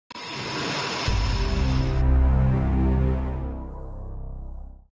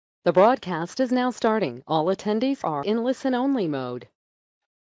The broadcast is now starting. All attendees are in listen-only mode.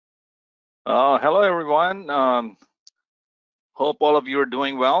 Hello, everyone. Hope all of you are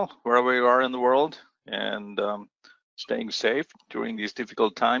doing well wherever you are in the world and staying safe during these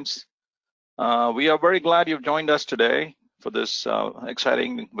difficult times. We are very glad you've joined us today for this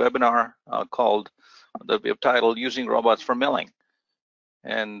exciting webinar that we have titled Using Robots for Milling.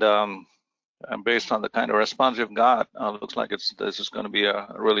 And based on the kind of response we've got, looks like this is going to be a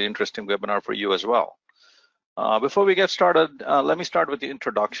really interesting webinar for you as well. Before we get started, let me start with the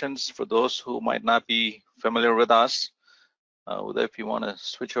introductions for those who might not be familiar with us. If you want to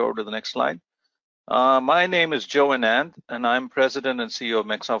switch over to the next slide. My name is Joe Anand, and I'm President and CEO of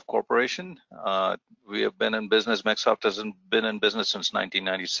MecSoft Corporation. We have been in business. MecSoft has been in business since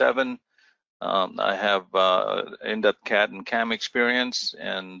 1997. I have in-depth CAD and CAM experience,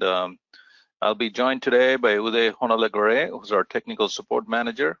 and I'll be joined today by Uday Honalegore, who's our technical support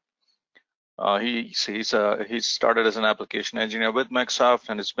manager. He started as an application engineer with MecSoft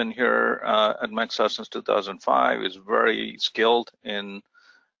and has been here at MecSoft since 2005. He's very skilled in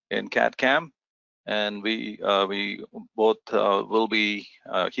CAD/CAM, and we both will be.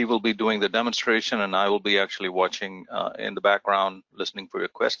 He will be doing the demonstration, and I will be actually watching in the background, listening for your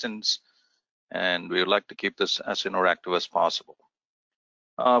questions. And we would like to keep this as interactive as possible.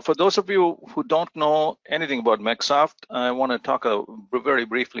 For those of you who don't know anything about MecSoft, I want to talk very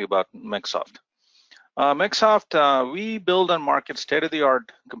briefly about MecSoft. MecSoft, we build and market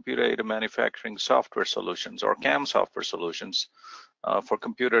state-of-the-art computer-aided manufacturing software solutions, or CAM software solutions, for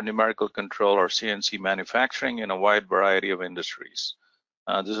computer numerical control or CNC manufacturing in a wide variety of industries.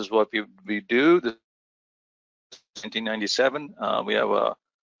 This is what we do. This is 1997. We have a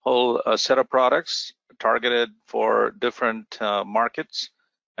whole set of products targeted for different markets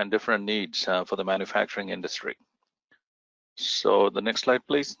and different needs for the manufacturing industry. So the next slide,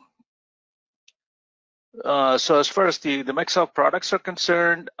 please. So as far as the MecSoft products are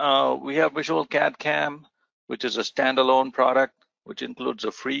concerned, we have Visual CAD/CAM, which is a standalone product, which includes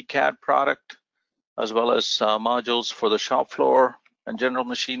a free CAD product, as well as modules for the shop floor and general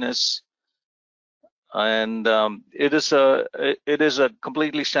machinists. And it is a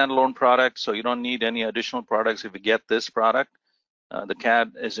completely standalone product, so you don't need any additional products if you get this product. The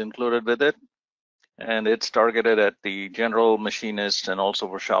CAD is included with it, and it's targeted at the general machinist and also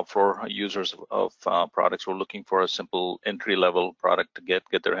for shop floor users of products who are looking for a simple entry-level product to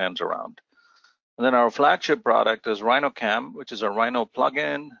get their hands around. And then our flagship product is RhinoCAM, which is a Rhino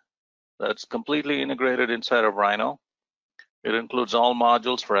plugin that's completely integrated inside of Rhino. It includes all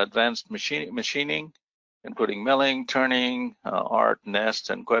modules for advanced machining, including milling, turning, art,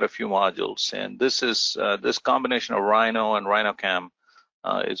 nest, and quite a few modules. And this combination of Rhino and RhinoCAM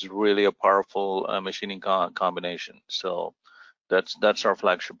is really a powerful machining combination. So that's our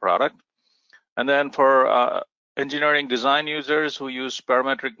flagship product. And then for engineering design users who use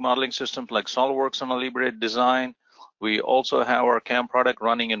parametric modeling systems like SolidWorks and Libre Design, we also have our CAM product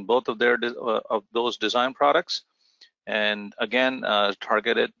running in both of those design products. And again,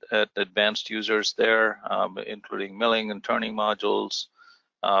 targeted at advanced users there, including milling and turning modules.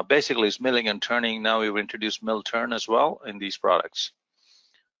 Basically, it's milling and turning. Now we've introduced mill turn as well in these products.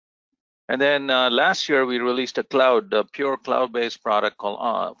 And then last year, we released a pure cloud-based product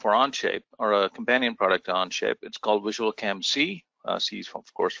called for Onshape, or a companion product to Onshape. It's called Visual CAM C. C is,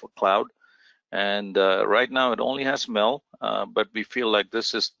 of course, for cloud. And right now it only has mill, but we feel like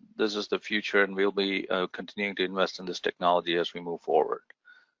this is the future, and we'll be continuing to invest in this technology as we move forward.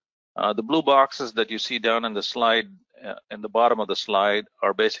 The blue boxes that you see down in the slide, in the bottom of the slide,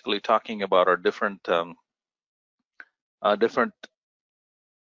 are basically talking about our different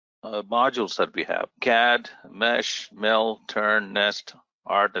modules that we have: CAD, mesh, mill, turn, nest,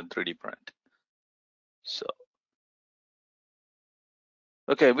 art, and 3D print. So.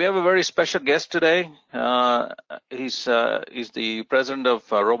 Okay, we have a very special guest today. He's the president of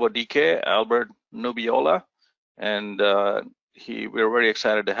RoboDK, Albert Nubiola, and we're very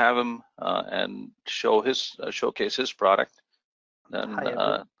excited to have him and showcase his product. And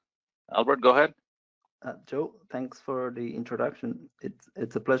Hi, Albert, go ahead. Joe, thanks for the introduction.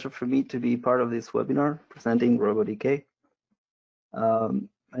 It's a pleasure for me to be part of this webinar presenting RoboDK.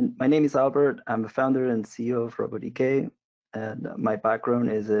 My name is Albert. I'm the founder and CEO of RoboDK. And my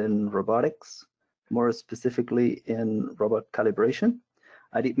background is in robotics, more specifically in robot calibration.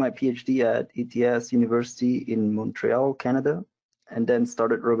 I did my PhD at ETS University in Montreal, Canada, and then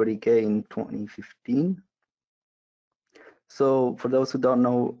started RoboDK in 2015. So for those who don't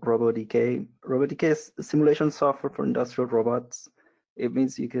know RoboDK is simulation software for industrial robots. It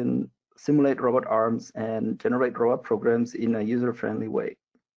means you can simulate robot arms and generate robot programs in a user-friendly way.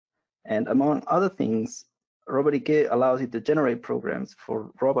 And among other things, RoboDK allows you to generate programs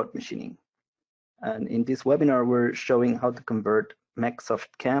for robot machining. And in this webinar, we're showing how to convert MecSoft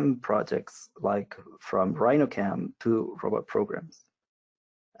CAM projects like from RhinoCAM to robot programs.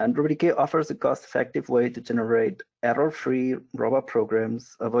 And RoboDK offers a cost-effective way to generate error-free robot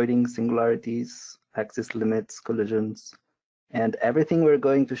programs, avoiding singularities, access limits, collisions, and everything we're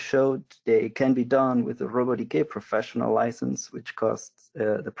going to show today can be done with the RoboDK professional license, which costs,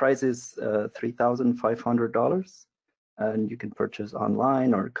 the price is $3,500, and you can purchase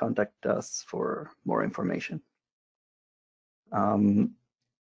online or contact us for more information. And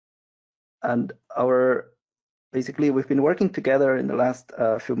basically, we've been working together in the last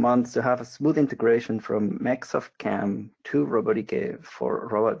few months to have a smooth integration from MecSoft CAM to RoboDK for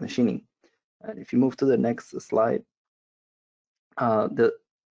robot machining. And if you move to the next slide, the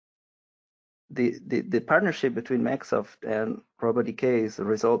partnership between MecSoft and RoboDK is a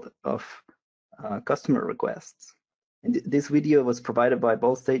result of customer requests. And this video was provided by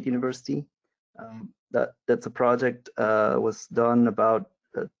Ball State University. That's a project was done about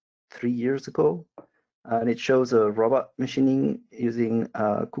 3 years ago. And it shows a robot machining using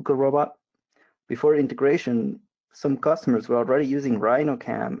KUKA robot. Before integration, some customers were already using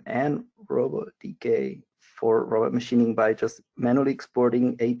RhinoCAM and RoboDK for robot machining by just manually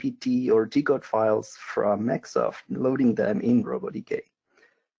exporting APT or G-code files from MecSoft and loading them in RoboDK.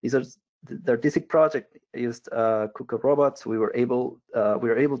 The artistic project used KUKA robots. We were able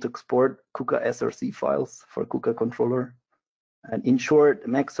to export KUKA SRC files for KUKA controller. And in short, the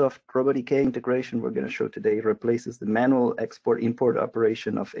MecSoft RoboDK integration we're going to show today replaces the manual export-import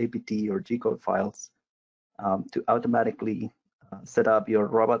operation of APT or G-code files to automatically set up your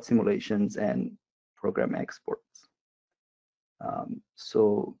robot simulations and program exports.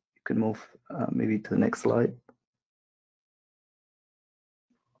 So you can move maybe to the next slide.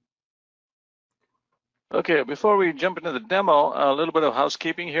 Okay, before we jump into the demo, a little bit of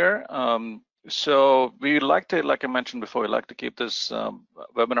housekeeping here. So we like to, like I mentioned before, we like to keep this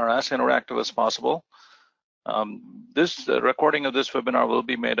webinar as interactive as possible. This recording of this webinar will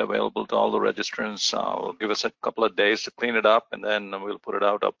be made available to all the registrants. Will give us a couple of days to clean it up, and then we'll put it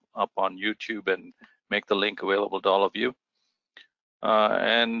out up on YouTube and make the link available to all of you.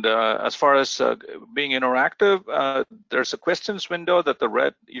 As far as being interactive, there's a questions window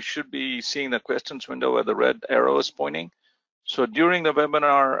that you should be seeing the questions window where the red arrow is pointing. So during the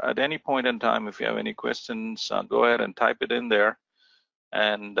webinar, at any point in time, if you have any questions, go ahead and type it in there,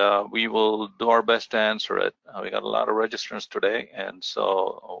 and we will do our best to answer it. We got a lot of registrants today, and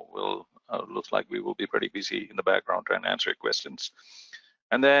so looks like we will be pretty busy in the background trying to answer your questions.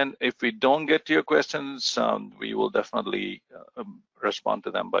 And then if we don't get to your questions, we will definitely respond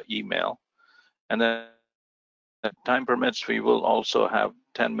to them by email. And then if time permits, we will also have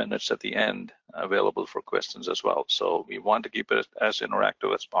 10 minutes at the end available for questions as well. So we want to keep it as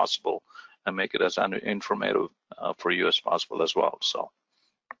interactive as possible and make it as informative for you as possible as well. So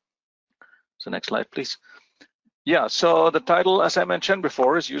next slide, please. Yeah, so the title, as I mentioned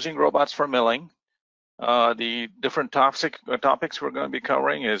before, is Using Robots for Milling. The different topics we're going to be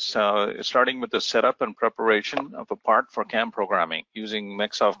covering is starting with the setup and preparation of a part for CAM programming using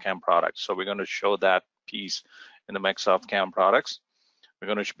MecSoft CAM products. So we're going to show that piece in the MecSoft CAM products. We're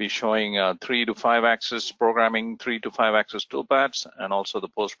going to be showing 3 to 5 axis programming, 3 to 5 axis toolpaths, and also the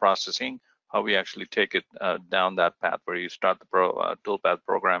post-processing, how we actually take it down that path where you start the toolpath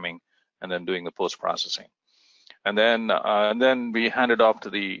programming and then doing the post-processing. And then we hand it off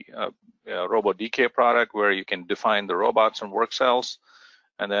to the RoboDK product where you can define the robots and work cells.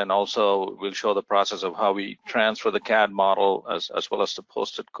 And then also we'll show the process of how we transfer the CAD model as well as the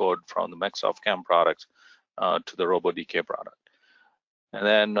posted code from the MecSoft CAM products to the RoboDK product. And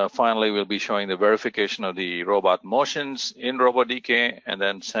then finally, we'll be showing the verification of the robot motions in RoboDK and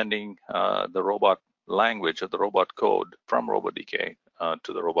then sending the robot language or the robot code from RoboDK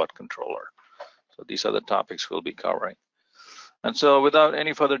to the robot controller. So these are the topics we'll be covering. And so without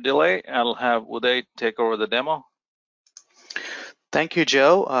any further delay, I'll have Uday take over the demo. Thank you,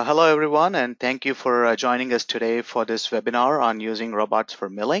 Joe. Hello, everyone, and thank you for joining us today for this webinar on using robots for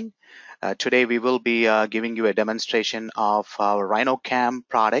milling. Today, we will be giving you a demonstration of our RhinoCAM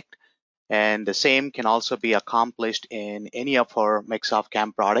product, and the same can also be accomplished in any of our MecSoft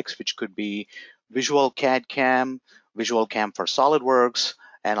CAM products, which could be Visual CAD CAM, Visual CAM for SolidWorks,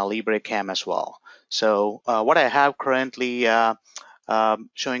 and a Libre CAM as well. So what I have currently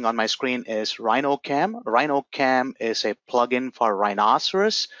showing on my screen is RhinoCAM. RhinoCAM is a plugin for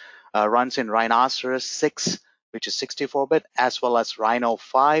Rhinoceros, runs in Rhinoceros 6, which is 64-bit, as well as Rhino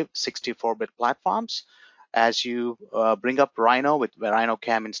 5 64-bit platforms. as you bring up Rhino with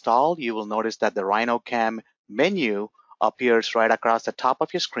RhinoCAM installed, you will notice that the RhinoCAM menu appears right across the top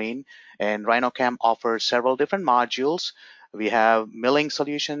of your screen, and RhinoCAM offers several different modules. We have milling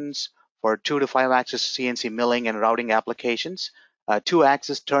solutions for 2 to 5 axis CNC milling and routing applications,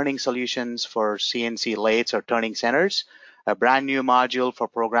 2-axis turning solutions for CNC lathes or turning centers, a brand new module for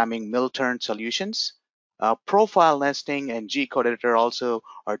programming mill turn solutions. Profile nesting and G-code editor also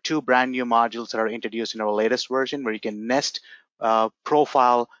are 2 brand new modules that are introduced in our latest version, where you can nest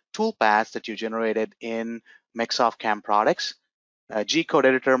profile toolpaths that you generated in MecSoft CAM products. A G-code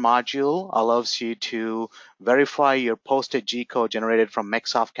editor module allows you to verify your posted G-code generated from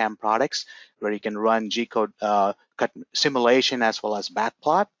MecSoft CAM products, where you can run G-code simulation as well as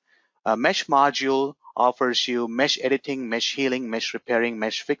backplot. A mesh module offers you mesh editing, mesh healing, mesh repairing,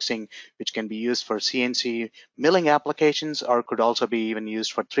 mesh fixing, which can be used for CNC milling applications, or could also be even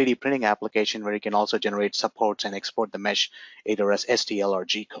used for 3D printing application, where you can also generate supports and export the mesh either as STL or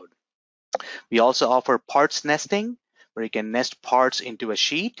G-code. We also offer parts nesting, where you can nest parts into a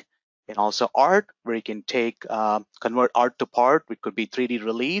sheet, and also art, where you can convert art to part, which could be 3D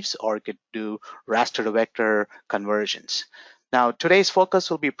reliefs, or you could do raster to vector conversions. Now, today's focus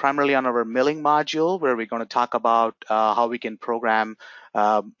will be primarily on our milling module, where we're going to talk about how we can program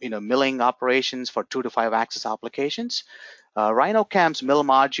milling operations for 2 to 5 axis applications. RhinoCAM's mill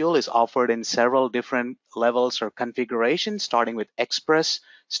module is offered in several different levels or configurations, starting with Express,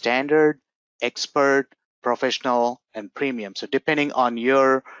 Standard, Expert, Professional, and Premium. So depending on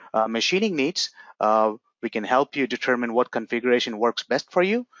your machining needs, we can help you determine what configuration works best for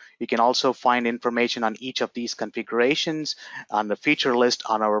you. You can also find information on each of these configurations on the feature list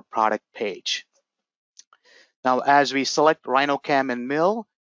on our product page. Now, as we select RhinoCAM and Mill,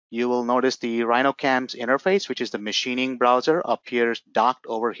 you will notice the RhinoCAM's interface, which is the machining browser, appears docked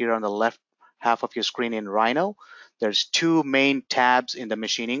over here on the left half of your screen in Rhino. There's 2 main tabs in the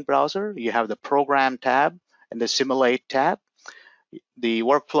machining browser. You have the Program tab and the Simulate tab. The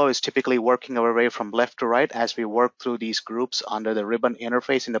workflow is typically working our way from left to right as we work through these groups under the ribbon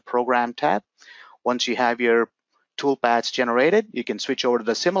interface in the Program tab. Once you have your toolpaths generated, you can switch over to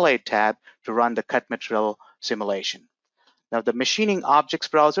the Simulate tab to run the cut material simulation. Now, the Machining Objects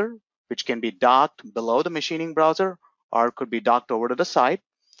browser, which can be docked below the machining browser or could be docked over to the side,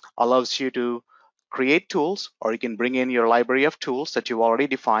 allows you to create tools, or you can bring in your library of tools that you've already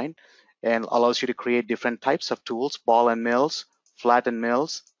defined, and allows you to create different types of tools: ball and mills, flatten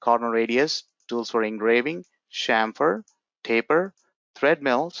mills, corner radius, tools for engraving, chamfer, taper, thread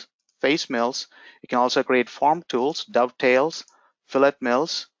mills, face mills. You can also create form tools, dovetails, fillet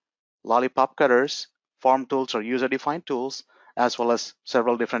mills, lollipop cutters, form tools or user-defined tools, as well as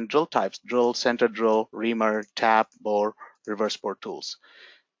several different drill types: drill, center drill, reamer, tap, bore, reverse bore tools.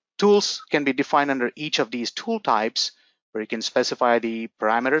 Tools can be defined under each of these tool types, where you can specify the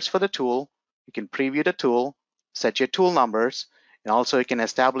parameters for the tool, you can preview the tool, set your tool numbers, and also you can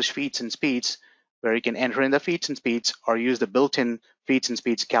establish feeds and speeds, where you can enter in the feeds and speeds or use the built-in feeds and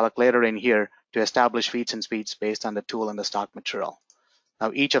speeds calculator in here to establish feeds and speeds based on the tool and the stock material.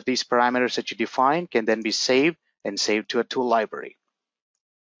 Now, each of these parameters that you define can then be saved and saved to a tool library.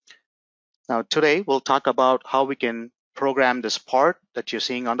 Now, today we'll talk about how we can program this part that you're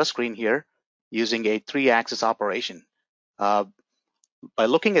seeing on the screen here using a 3-axis operation. By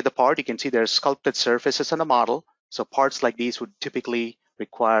looking at the part, you can see there are sculpted surfaces on the model. So parts like these would typically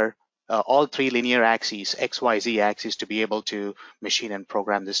require all 3 linear axes, X, Y, Z axes, to be able to machine and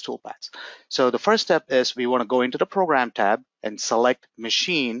program these toolpaths. So the first step is we want to go into the Program tab and select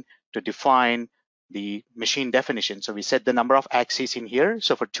Machine to define the machine definition. So we set the number of axes in here.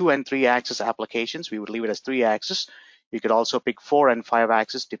 So for 2 and 3 axis applications, we would leave it as 3 axis. You could also pick 4 and 5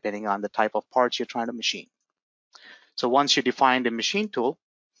 axis depending on the type of parts you're trying to machine. So once you define the machine tool,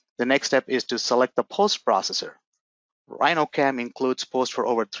 the next step is to select the post processor. RhinoCAM includes post for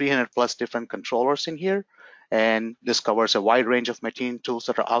over 300 plus different controllers in here, and this covers a wide range of machining tools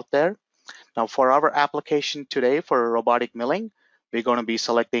that are out there. Now, for our application today for robotic milling, we're going to be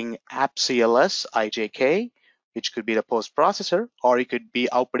selecting AppCLS IJK, which could be the post processor, or it could be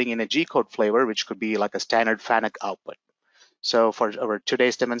outputting in a G-code flavor, which could be like a standard FANUC output. So for our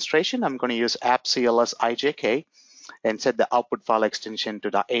today's demonstration, I'm going to use AppCLS IJK and set the output file extension to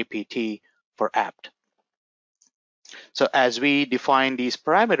the APT for apt. So as we define these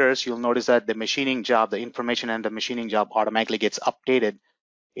parameters, you'll notice that the machining job, the information and the machining job automatically gets updated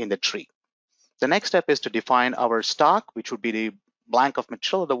in the tree. The next step is to define our stock, which would be the blank of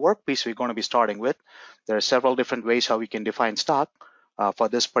material, the workpiece we're going to be starting with. There are several different ways how we can define stock. For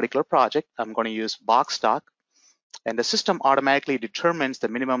this particular project, I'm going to use box stock. and the system automatically determines the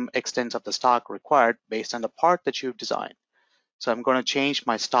minimum extents of the stock required based on the part that you've designed. So I'm going to change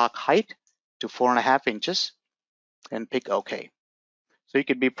my stock height to 4.5 inches and pick OK. So you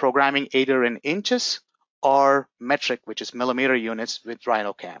could be programming either in inches or metric, which is millimeter units with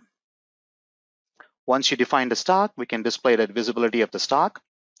RhinoCAM. Once you define the stock, we can display the visibility of the stock.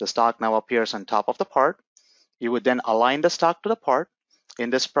 The stock now appears on top of the part. You would then align the stock to the part. In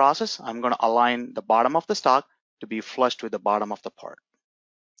this process, I'm going to align the bottom of the stock to be flushed with the bottom of the part.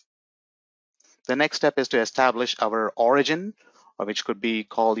 The next step is to establish our origin, which could be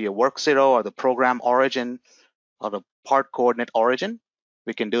called the work zero or the program origin or the part coordinate origin.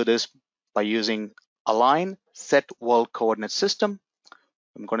 We can do this by using align set world coordinate system.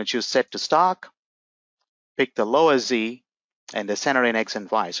 I'm going to choose set to stock, pick the lowest Z and the center in X and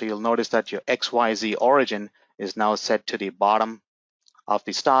Y. So you'll notice that your XYZ origin is now set to the bottom of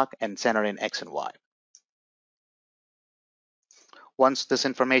the stock and center in X and Y. Once this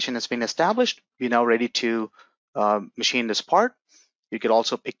information has been established, you're now ready to machine this part. You could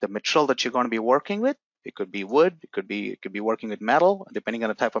also pick the material that you're going to be working with. It could be wood, it could be working with metal, depending on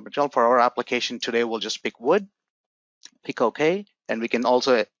the type of material. For our application today, we'll just pick wood, pick OK, and we can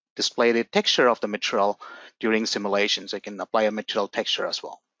also display the texture of the material during simulations. I can apply a material texture as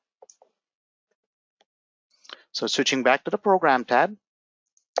well. So switching back to the program tab,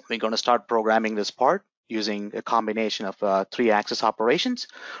 we're going to start programming this part using a combination of 3-axis operations.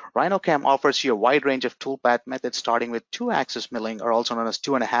 RhinoCAM offers you a wide range of toolpath methods, starting with 2-axis milling, or also known as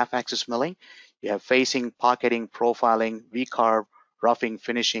 2.5-axis milling. You have facing, pocketing, profiling, V-carve, roughing,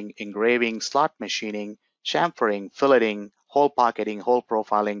 finishing, engraving, slot machining, chamfering, filleting, hole pocketing, hole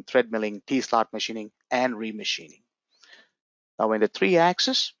profiling, thread milling, T-slot machining, and remachining. Now in the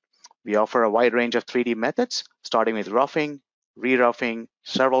 3-axis, we offer a wide range of 3D methods, starting with roughing, re-roughing,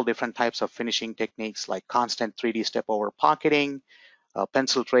 several different types of finishing techniques like constant 3D step over pocketing,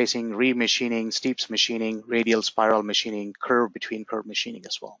 pencil tracing, remachining, steeps machining, radial spiral machining, curve between curve machining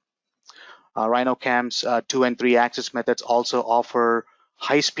as well. RhinoCAM's 2 and 3-axis methods also offer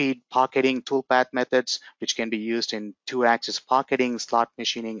high-speed pocketing toolpath methods, which can be used in 2-axis pocketing, slot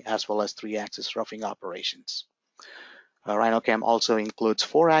machining, as well as 3-axis roughing operations. RhinoCAM also includes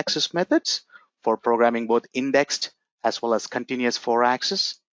 4-axis methods for programming both indexed as well as continuous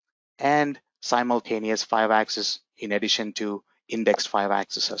 4-axis and simultaneous 5-axis, in addition to indexed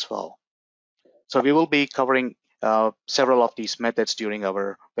 5-axis as well. So we will be covering several of these methods during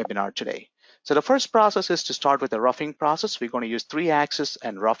our webinar today. So the first process is to start with the roughing process. We're going to use 3-axis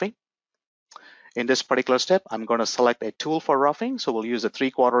and roughing. In this particular step, I'm going to select a tool for roughing. So we'll use a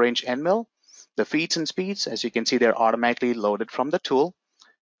 3/4 inch end mill. The feeds and speeds, as you can see, they're automatically loaded from the tool.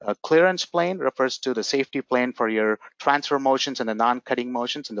 A clearance plane refers to the safety plane for your transfer motions and the non-cutting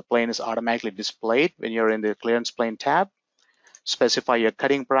motions, and the plane is automatically displayed when you're in the clearance plane tab. Specify your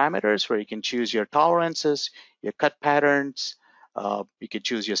cutting parameters, where you can choose your tolerances, your cut patterns. You can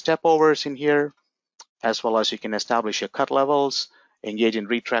choose your step overs in here, as well as you can establish your cut levels, engage in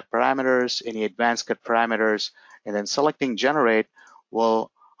retract parameters, any advanced cut parameters, and then selecting generate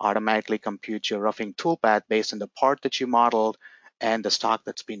will automatically compute your roughing toolpath based on the part that you modeled and the stock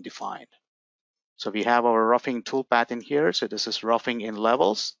that's been defined. So we have our roughing toolpath in here. So this is roughing in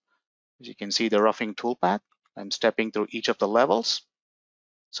levels. As you can see, the roughing toolpath. I'm stepping through each of the levels.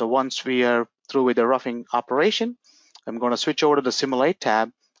 So once we are through with the roughing operation, I'm going to switch over to the Simulate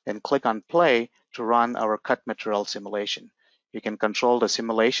tab and click on Play to run our cut material simulation. You can control the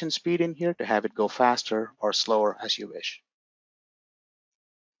simulation speed in here to have it go faster or slower as you wish.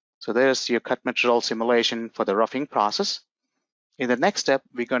 So there's your cut material simulation for the roughing process. In the next step,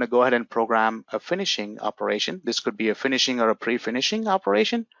 we're going to go ahead and program a finishing operation. This could be a finishing or a pre-finishing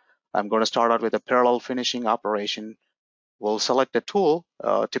operation. I'm going to start out with a parallel finishing operation. We'll select a tool.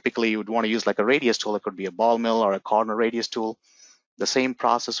 Typically, you would want to use like a radius tool. It could be a ball mill or a corner radius tool. The same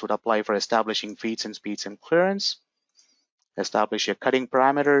process would apply for establishing feeds and speeds and clearance. Establish your cutting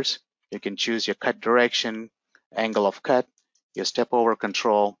parameters. You can choose your cut direction, angle of cut, your step over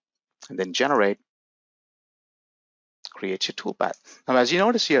control, and then generate. Create your toolpath. Now, as you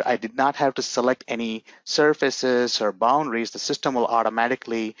notice here, I did not have to select any surfaces or boundaries. The system will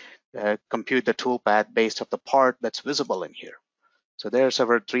automatically compute the toolpath based on the part that's visible in here. So there's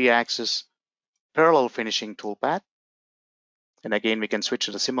our 3-axis parallel finishing toolpath. And again, we can switch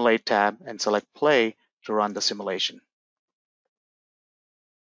to the Simulate tab and select Play to run the simulation.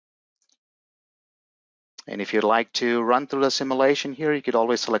 And if you'd like to run through the simulation here, you could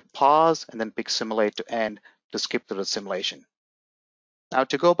always select Pause and then pick Simulate to end to skip through the simulation. Now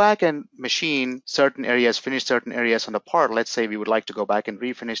to go back and machine certain areas, finish certain areas on the part, let's say we would like to go back and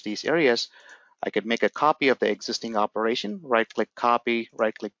refinish these areas, I could make a copy of the existing operation, right-click copy,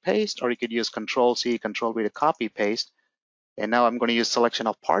 right-click paste, or you could use Control-C, Control-V to copy paste. And now I'm going to use selection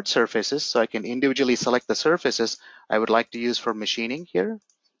of part surfaces, so I can individually select the surfaces I would like to use for machining here.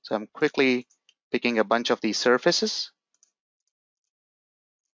 So I'm quickly picking a bunch of these surfaces,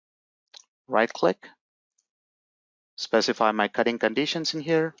 right-click, specify my cutting conditions in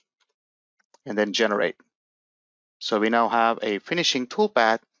here, and then generate. So we now have a finishing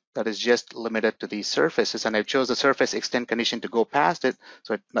toolpath that is just limited to these surfaces, and I chose the surface extend condition to go past it,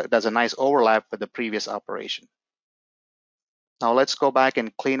 so it does a nice overlap with the previous operation. Now let's go back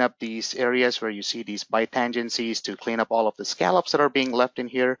and clean up these areas where you see these bitangencies to clean up all of the scallops that are being left in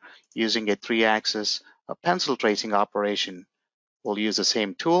here using a 3-axis pencil tracing operation. We'll use the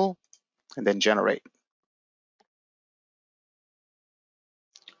same tool and then generate.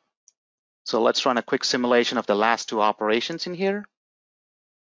 So let's run a quick simulation of the last 2 operations in here.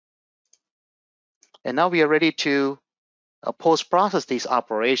 And now we are ready to post-process these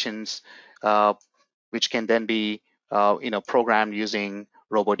operations, which can then be programmed using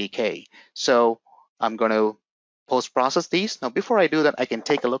RoboDK. So I'm going to post-process these. Now, before I do that, I can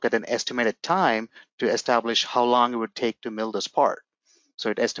take a look at an estimated time to establish how long it would take to mill this part. So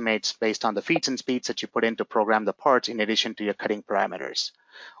it estimates based on the feeds and speeds that you put in to program the parts in addition to your cutting parameters.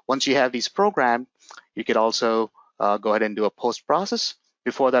 Once you have these programmed, you could also go ahead and do a post-process.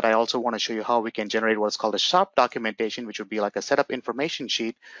 Before that, I also want to show you how we can generate what's called a shop documentation, which would be like a setup information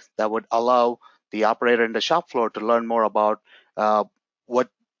sheet that would allow the operator in the shop floor to learn more about what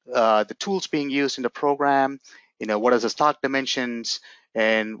the tools being used in the program, what are the stock dimensions,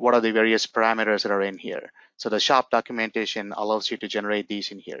 and what are the various parameters that are in here. So the shop documentation allows you to generate these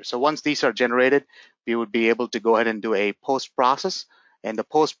in here. So once these are generated, we would be able to go ahead and do a post-process, and the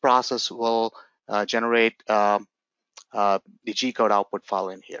post-process will generate the G-code output file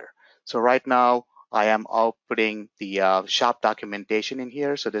in here. So right now I am outputting the shop documentation in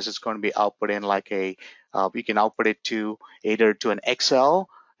here. So this is going to be output in like a, we can output it to either to an Excel,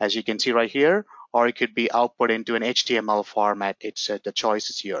 as you can see right here, or it could be output into an HTML format. It's the choice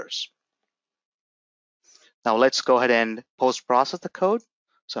is yours. Now let's go ahead and post-process the code.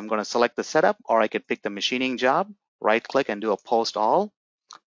 So I'm going to select the setup, or I could pick the machining job, right-click and do a post all.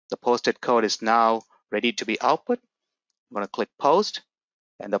 The posted code is now ready to be output. I'm going to click post,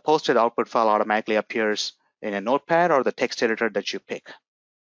 and the posted output file automatically appears in a notepad or the text editor that you pick.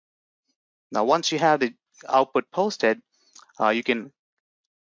 Now, once you have the output posted, you can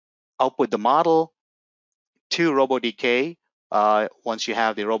output the model to RoboDK once you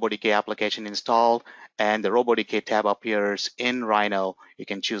have the RoboDK application installed and the RoboDK tab appears in Rhino. You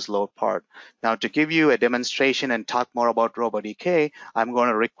can choose load part. Now, to give you a demonstration and talk more about RoboDK, I'm going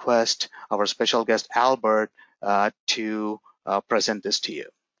to request our special guest Albert to present this to you.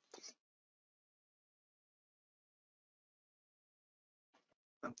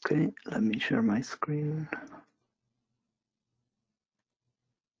 Okay, let me share my screen.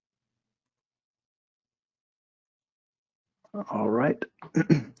 All right.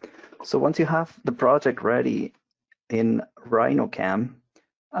 So once you have the project ready in RhinoCAM,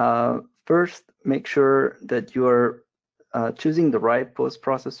 first make sure that you are choosing the right post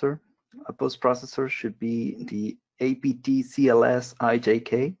processor. A post processor should be the APT CLS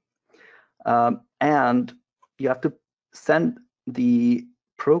IJK, and you have to send the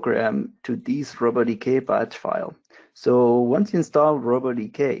program to this RoboDK batch file. So once you install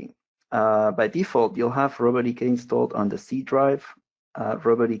RoboDK, by default, you'll have RoboDK installed on the C drive.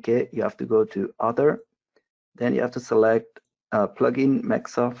 RoboDK, you have to go to Other, then you have to select Plugin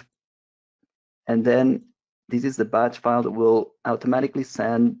MecSoft, and then this is the batch file that will automatically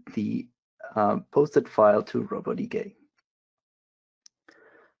send the posted file to RoboDK.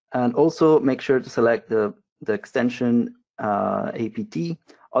 And also make sure to select the extension APT.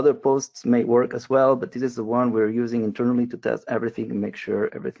 Other posts may work as well, but this is the one we're using internally to test everything and make sure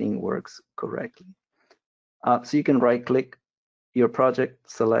everything works correctly. So you can right-click your project,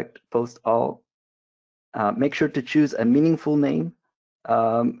 select Post All. Make sure to choose a meaningful name.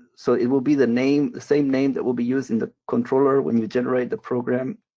 So it will be the same name that will be used in the controller when you generate the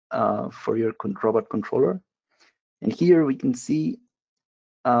program for your robot controller. And here we can see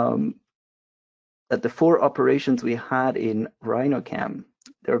that the 4 operations we had in RhinoCAM,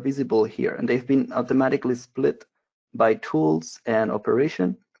 they're visible here, and they've been automatically split by tools and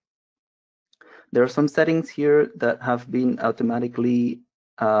operation. There are some settings here that have been automatically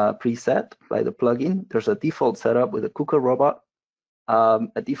preset by the plugin. There's a default setup with a KUKA robot,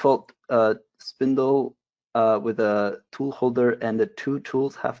 a default spindle with a tool holder, and the 2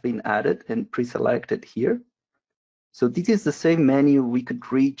 tools have been added and pre-selected here. So this is the same menu we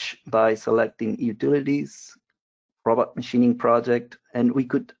could reach by selecting utilities, robot machining project, and we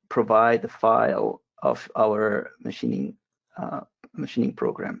could provide the file of our machining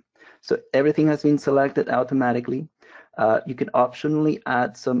program. So everything has been selected automatically. You can optionally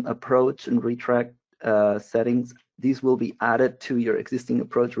add some approach and retract settings. These will be added to your existing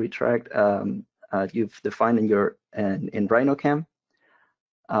approach retract you've defined in RhinoCAM.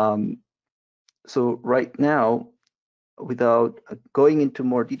 So right now, without going into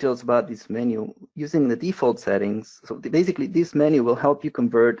more details about this menu, using the default settings, so basically this menu will help you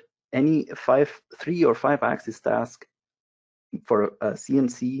convert any 3 or 5 axis task for a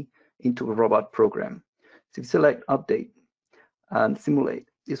CNC into a robot program. So if you select update and simulate,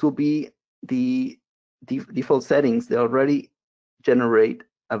 this will be the default settings. They already generate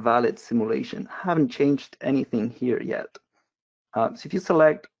a valid simulation. I haven't changed anything here yet. So if you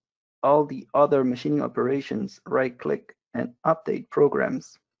select all the other machining operations, right click and update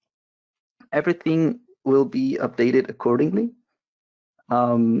programs, everything will be updated accordingly.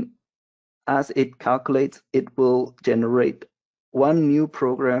 As it calculates, it will generate one new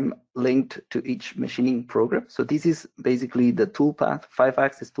program linked to each machining program. So this is basically the toolpath,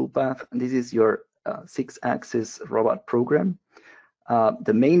 5-axis toolpath, and this is your 6-axis robot program.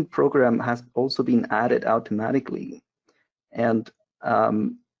 The main program has also been added automatically, and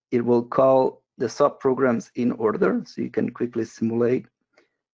it will call the sub-programs in order, so you can quickly simulate.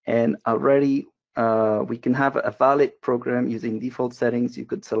 And already we can have a valid program using default settings. You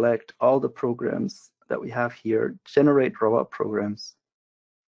could select all the programs that we have here, generate robot programs,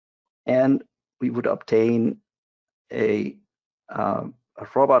 and we would obtain a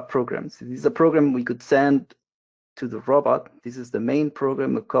robot program. So this is a program we could send to the robot. This is the main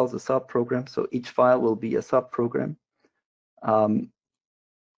program. It calls a sub-program, so each file will be a sub-program.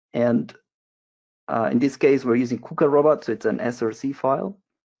 And in this case, we're using KUKA robot, so it's an SRC file.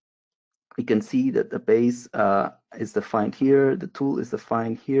 We can see that the base is defined here, the tool is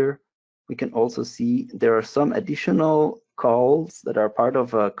defined here. We can also see there are some additional calls that are part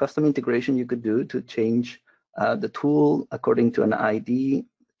of a custom integration you could do to change the tool according to an ID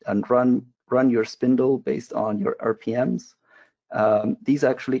and run your spindle based on your RPMs. These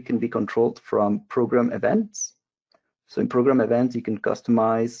actually can be controlled from program events. So in program events, you can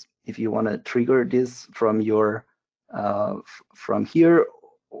customize if you want to trigger this from your from here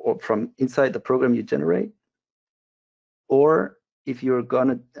or from inside the program you generate, or if you're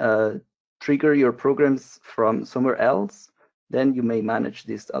gonna trigger your programs from somewhere else, then you may manage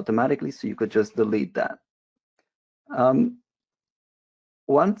this automatically. So you could just delete that.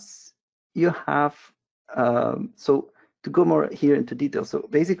 Once you have, so to go more here into detail, so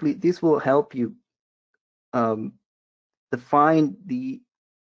basically this will help you define the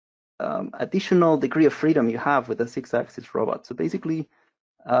additional degree of freedom you have with a 6-axis robot. So basically,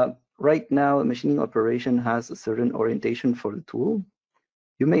 right now, a machining operation has a certain orientation for the tool.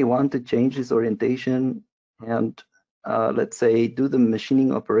 You may want to change this orientation and let's say do the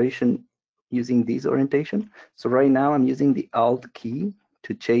machining operation using this orientation. So right now I'm using the Alt key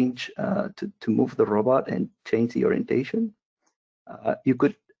to change, to move the robot and change the orientation. You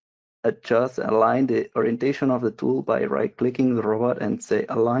could adjust, align the orientation of the tool by right-clicking the robot and say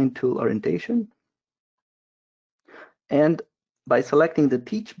Align Tool Orientation. And by selecting the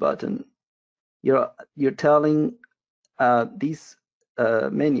Teach button, you're telling this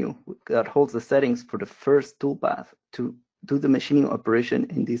menu that holds the settings for the first toolpath to do the machining operation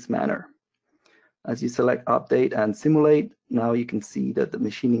in this manner. As you select Update and Simulate, now you can see that the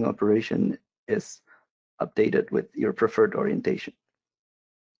machining operation is updated with your preferred orientation.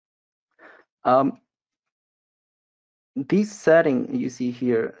 This setting you see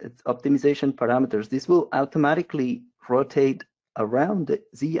here, it's optimization parameters. This will automatically rotate around the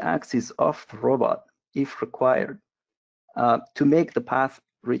Z-axis of the robot if required to make the path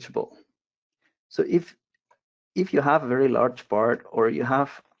reachable. So if you have a very large part, or you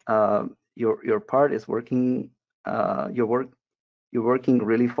have your part is working, you're working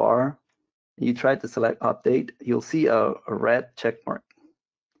really far, you try to select update, you'll see a red check mark.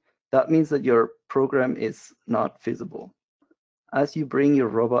 That means that your program is not feasible. As you bring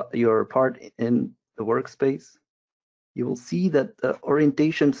your part in the workspace, you will see that the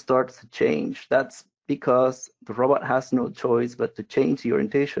orientation starts to change. That's because the robot has no choice but to change the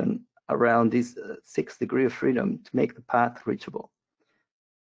orientation around this 6 degree of freedom to make the path reachable.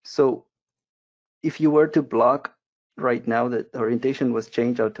 So if you were to block right now, that the orientation was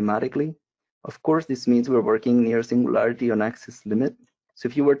changed automatically, of course, this means we're working near singularity on axis limit. So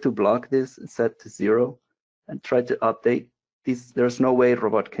if you were to block this and set to 0 and try to update, there's no way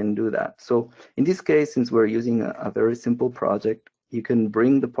robot can do that. So in this case, since we're using a very simple project, you can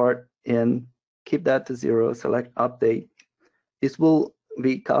bring the part in, keep that to 0, select update. This will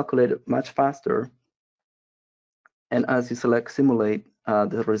be calculated much faster. And as you select simulate,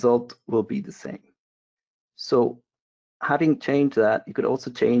 the result will be the same. So having changed that, you could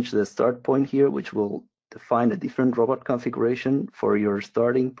also change the start point here, which will define a different robot configuration for your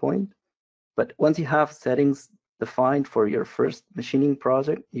starting point. But once you have settings defined for your first machining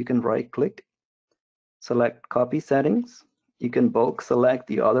project, you can right-click, select copy settings. You can bulk select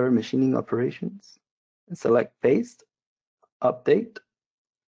the other machining operations and select paste, update.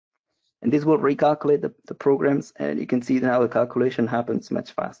 And this will recalculate the programs, and you can see now the calculation happens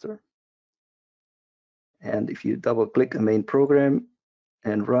much faster. And if you double-click a main program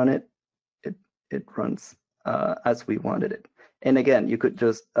and run it, it runs as we wanted it. And again, you could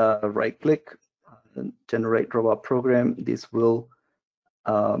just right-click, generate robot program. This will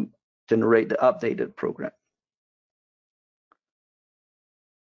generate the updated program.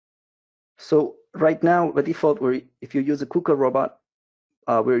 So right now, by default, if you use a KUKA robot,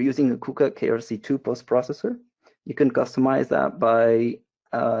 we're using a KUKA KRC2 post processor. You can customize that by,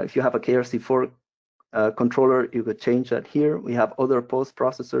 if you have a KRC4 controller, you could change that here. We have other post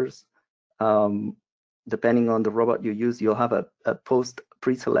processors. Depending on the robot you use, you'll have a post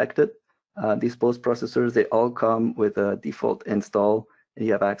pre-selected. These post processors, they all come with a default install, and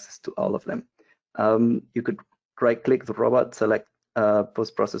you have access to all of them. You could right-click the robot, select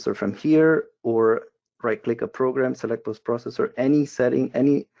post processor from here, or right-click a program, select post processor. Any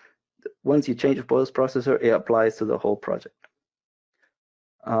setting, once you change the post processor, it applies to the whole project.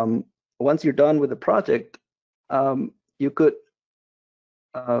 Once you're done with the project, you could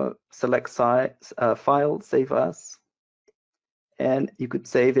select file, save as, and you could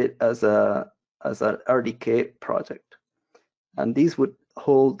save it as an RDK project. And these would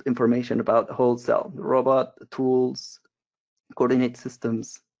hold information about the whole cell, the robot, the tools, coordinate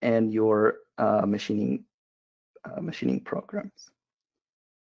systems, and your machining programs.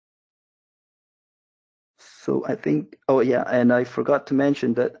 So I think, oh yeah, and I forgot to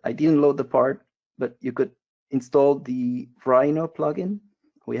mention that I didn't load the part, but you could install the Rhino plugin.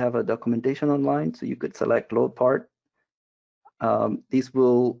 We have a documentation online, so you could select load part. This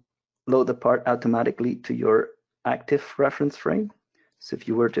will load the part automatically to your active reference frame. So if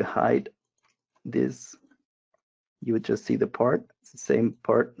you were to hide this, you would just see the part. It's the same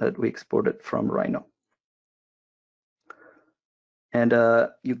part that we exported from Rhino. And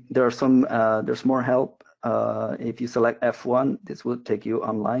there's more help. If you select F1, this will take you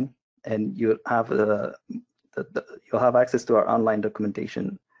online, and you'll have access to our online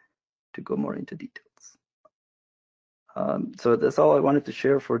documentation to go more into details. So that's all I wanted to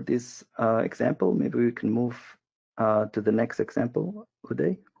share for this example. Maybe we can move to the next example,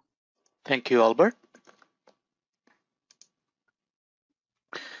 Uday. Thank you, Albert.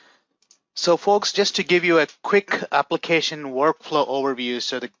 So folks, just to give you a quick application workflow overview.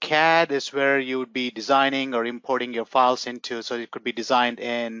 So the CAD is where you would be designing or importing your files into. So it could be designed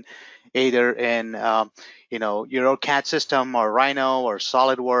in either in your CAD system or Rhino or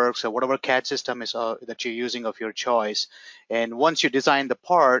SolidWorks or whatever CAD system is that you're using of your choice. And once you design the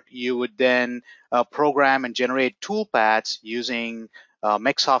part, you would then program and generate toolpaths using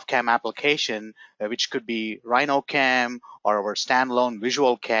MecSoft CAM application, which could be RhinoCAM or our standalone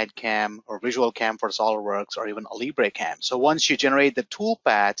Visual CAD CAM or Visual CAM for SolidWorks or even a LibreCAM. So once you generate the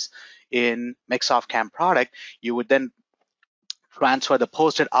toolpaths in MecSoft CAM product, you would then transfer the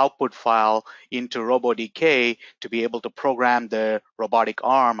posted output file into RoboDK to be able to program the robotic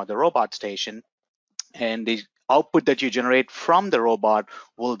arm or the robot station. And the output that you generate from the robot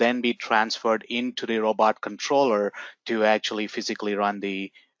will then be transferred into the robot controller to actually physically run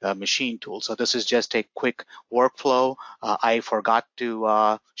the machine tool. So this is just a quick workflow. I forgot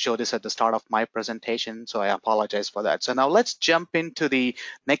to show this at the start of my presentation, so I apologize for that. So now let's jump into the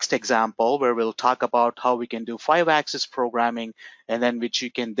next example where we'll talk about how we can do 5-axis programming, and then which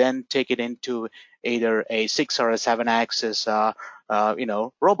you can then take it into either a 6 or a 7-axis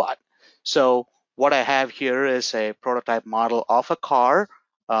robot. So what I have here is a prototype model of a car,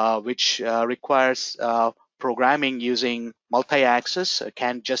 which requires programming using multi-axis. It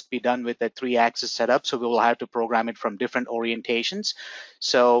can't just be done with a 3-axis setup, so we will have to program it from different orientations.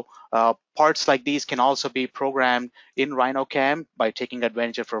 So parts like these can also be programmed in RhinoCAM by taking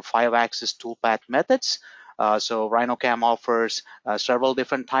advantage of our 5-axis toolpath methods. So RhinoCAM offers several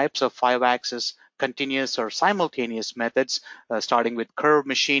different types of 5-axis continuous or simultaneous methods, starting with curve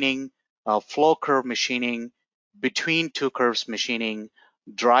machining, flow curve machining, between two curves machining,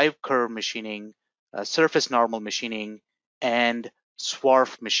 drive curve machining, surface normal machining, and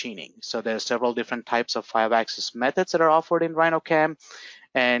swarf machining. So there are several different types of 5-axis methods that are offered in RhinoCAM.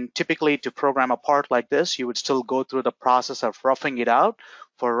 And typically to program a part like this, you would still go through the process of roughing it out.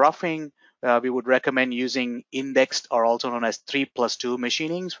 For roughing, we would recommend using indexed, or also known as 3+2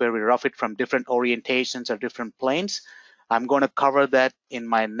 machinings, where we rough it from different orientations or different planes. I'm going to cover that in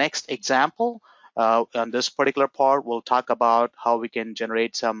my next example. On this particular part, we'll talk about how we can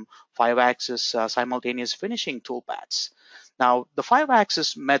generate some 5-axis simultaneous finishing toolpaths. Now, the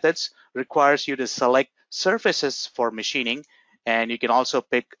 5-axis methods requires you to select surfaces for machining, and you can also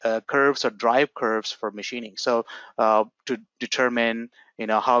pick curves or drive curves for machining. So to determine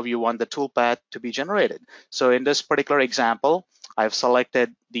how you want the toolpath to be generated. So in this particular example, I've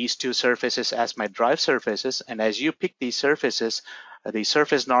selected these two surfaces as my drive surfaces, and as you pick these surfaces, the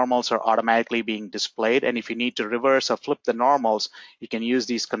surface normals are automatically being displayed, and if you need to reverse or flip the normals, you can use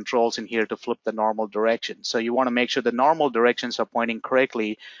these controls in here to flip the normal direction. So you want to make sure the normal directions are pointing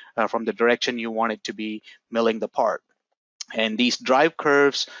correctly from the direction you want it to be milling the part. And these drive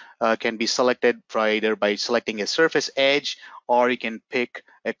curves can be selected either by selecting a surface edge, or you can pick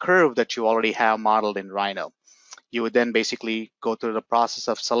a curve that you already have modeled in Rhino. You would then basically go through the process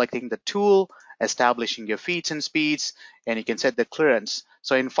of selecting the tool, establishing your feeds and speeds, and you can set the clearance.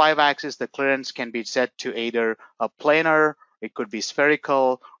 So in 5-axis, the clearance can be set to either a planar, it could be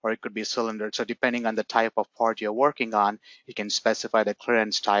spherical, or it could be cylinder. So depending on the type of part you're working on, you can specify the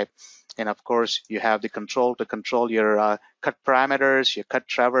clearance type. And of course, you have the control to control your cut parameters, your cut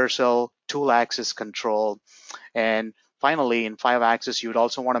traversal, tool axis control. And finally, in 5-axis, you would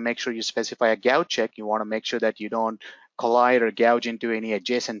also want to make sure you specify a gouge check. You want to make sure that you don't collide or gouge into any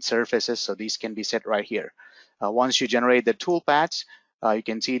adjacent surfaces. So these can be set right here. Once you generate the toolpaths, you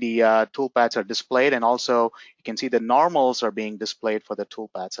can see the toolpaths are displayed, and also you can see the normals are being displayed for the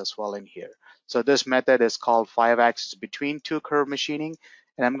toolpaths as well in here. So this method is called 5-axis between two curve machining.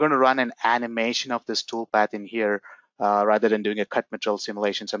 And I'm going to run an animation of this toolpath in here rather than doing a cut material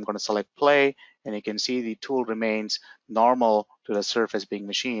simulation. So I'm going to select play, and you can see the tool remains normal to the surface being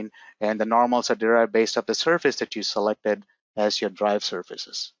machined, and the normals are derived based off the surface that you selected as your drive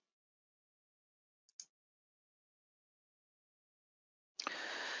surfaces.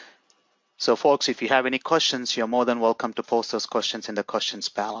 So folks, if you have any questions, you're more than welcome to post those questions in the questions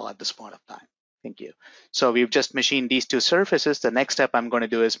panel at this point of time. Thank you. So we've just machined these two surfaces. The next step I'm going to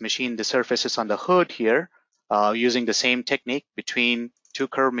do is machine the surfaces on the hood here using the same technique between two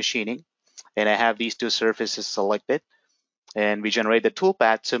curve machining. And I have these two surfaces selected, and we generate the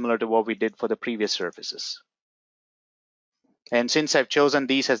toolpath similar to what we did for the previous surfaces. And since I've chosen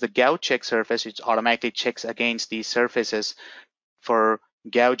these as the gouge check surface, it automatically checks against these surfaces for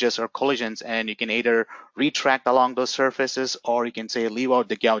gouges or collisions, and you can either retract along those surfaces, or you can say leave out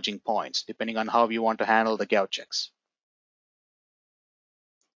the gouging points, depending on how you want to handle the gouge checks.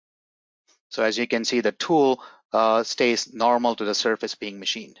 So as you can see, the tool stays normal to the surface being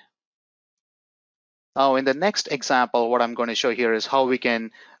machined. Now in the next example, what I'm going to show here is how we can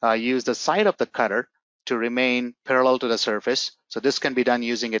use the side of the cutter to remain parallel to the surface. So this can be done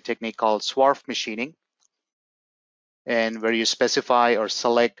using a technique called swarf machining, and where you specify or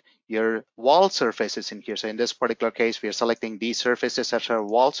select your wall surfaces in here. So in this particular case, we are selecting these surfaces as our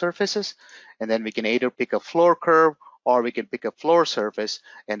wall surfaces, and then we can either pick a floor curve or we can pick a floor surface,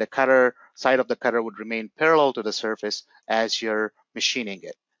 and the cutter side of the cutter would remain parallel to the surface as you're machining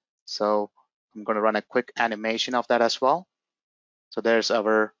it. So I'm going to run a quick animation of that as well. So there's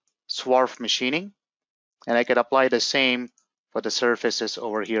our swarf machining, and I could apply the same for the surfaces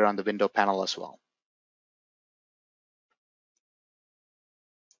over here on the window panel as well.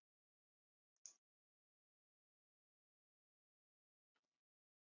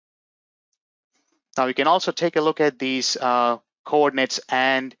 Now you can also take a look at these coordinates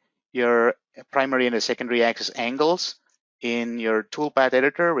and your primary and the secondary axis angles in your toolpath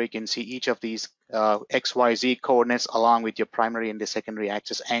editor, where you can see each of these XYZ coordinates along with your primary and the secondary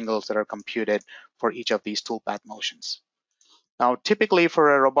axis angles that are computed for each of these toolpath motions. Now, typically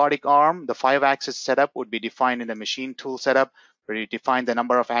for a robotic arm, the 5-axis setup would be defined in the machine tool setup, where you define the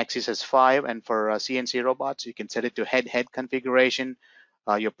number of axes as 5, and for CNC robots, you can set it to head-head configuration,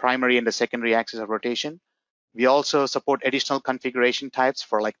 your primary and the secondary axis of rotation. We also support additional configuration types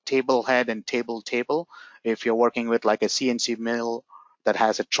for like table head and table. If you're working with like a CNC mill that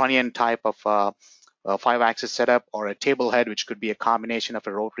has a trunnion type of 5-axis setup, or a table head, which could be a combination of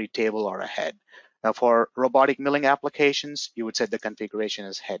a rotary table or a head. Now for robotic milling applications, you would set the configuration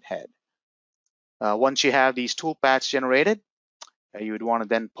as head-head. Once you have these toolpaths generated, you would want to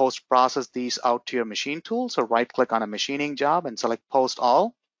then post-process these out to your machine tool. So right-click on a machining job and select Post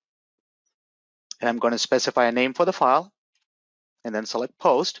All. And I'm going to specify a name for the file. and then select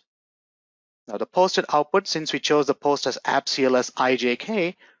post. Now the posted output, since we chose the post as appcls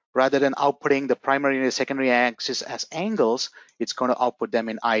ijk, rather than outputting the primary and the secondary axis as angles, it's going to output them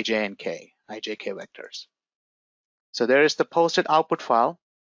in ij and k, ijk vectors. So there is the posted output file,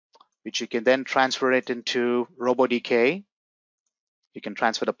 which you can then transfer it into RoboDK. You can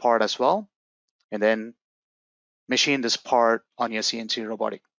transfer the part as well, and then machine this part on your CNC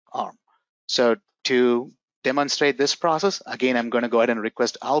robotic arm. So to demonstrate this process, again, I'm going to go ahead and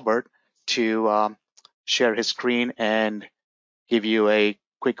request Albert to share his screen and give you a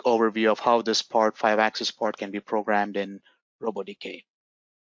quick overview of how this part, 5-axis part, can be programmed in RoboDK.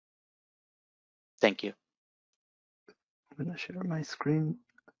 Thank you. I'm going to share my screen.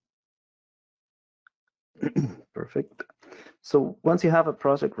 Perfect. So once you have a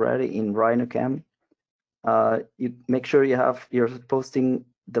project ready in RhinoCAM, you make sure you're posting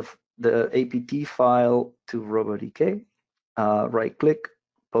the APT file to RoboDK. Right-click,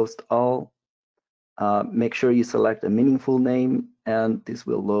 post all. Make sure you select a meaningful name, and this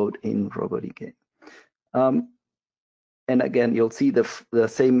will load in RoboDK. And again, you'll see the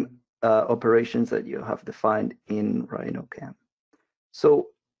same operations that you have defined in RhinoCAM. So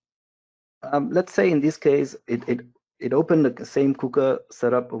let's say in this case, it opened the same KUKA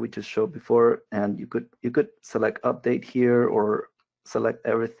setup we just showed before, and you could select update here or select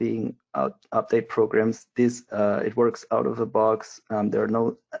everything, update programs. This it works out of the box. There are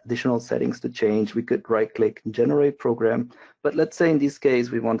no additional settings to change. We could right-click and generate program, but let's say in this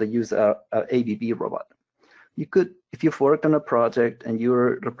case we want to use a ABB robot. You could, if you've worked on a project and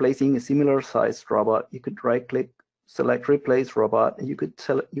you're replacing a similar sized robot, you could right-click, select replace robot, and you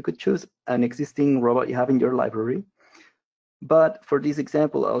could choose an existing robot you have in your library. But for this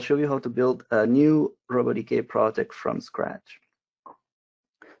example, I'll show you how to build a new RoboDK project from scratch.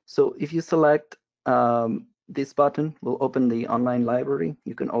 So if you select this button, will open the online library.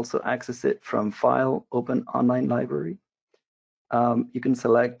 You can also access it from File, Open Online Library. You can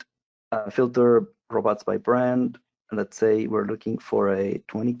select filter robots by brand. Let's say we're looking for a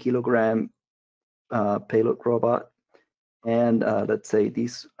 20 kilogram payload robot. And let's say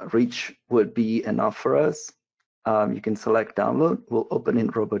this reach would be enough for us. You can select download. We'll open in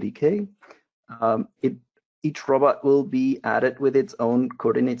RoboDK. Each robot will be added with its own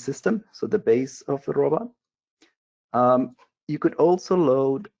coordinate system, so the base of the robot. You could also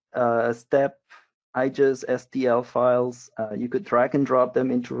load step IGES STL files. You could drag and drop them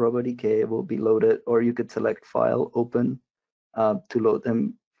into RoboDK, it will be loaded, or you could select File, Open to load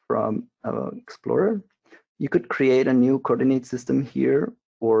them from Explorer. You could create a new coordinate system here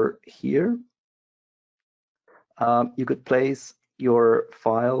or here. You could place your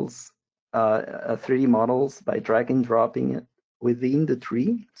files, 3D models, by drag and dropping it within the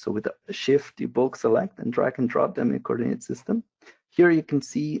tree. So with a shift, you bulk select and drag and drop them in a coordinate system. Here you can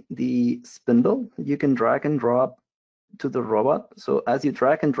see the spindle. You can drag and drop to the robot. So as you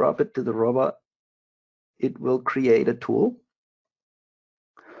drag and drop it to the robot, it will create a tool.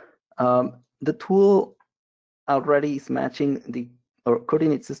 The tool already is matching the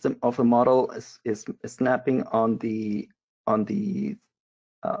coordinate system of the model is snapping on the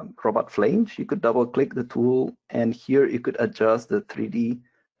robot flange. You could double click the tool, and here you could adjust the 3D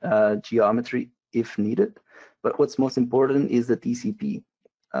geometry if needed. But what's most important is the TCP.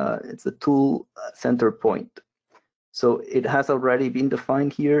 It's the tool center point. So it has already been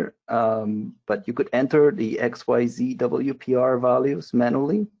defined here, but you could enter the XYZ WPR values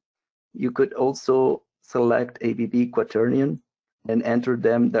manually. You could also select ABB quaternion and enter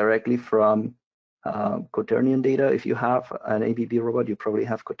them directly from quaternion data. If you have an ABB robot, you probably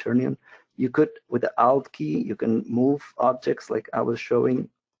have quaternion. You could, with the Alt key, you can move objects like I was showing.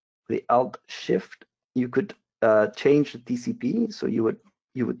 The Alt Shift, you could change the TCP, so you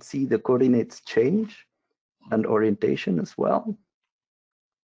would see the coordinates change and orientation as well.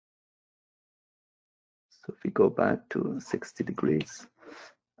 So if we go back to 60 degrees.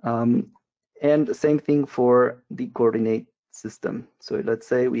 And the same thing for the coordinate system. So let's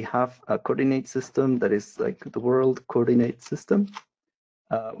say we have a coordinate system that is like the world coordinate system.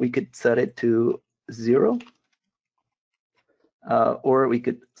 We could set it to 0. Or we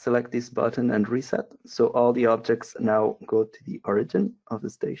could select this button and reset. So all the objects now go to the origin of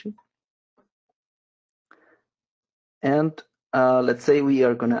the station. And let's say we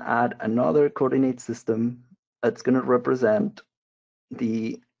are going to add another coordinate system that's going to represent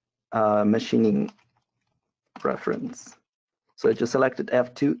the machining reference. So I just selected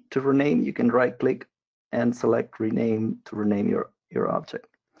F2 to rename. You can right click and select rename to rename your object.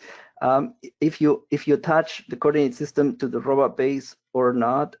 If you attach the coordinate system to the robot base or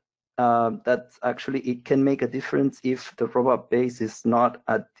not, that's actually, it can make a difference if the robot base is not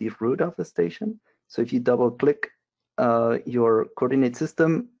at the root of the station. So if you double click your coordinate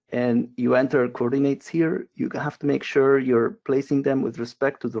system and you enter coordinates here, you have to make sure you're placing them with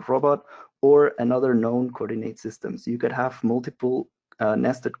respect to the robot or another known coordinate system. So you could have multiple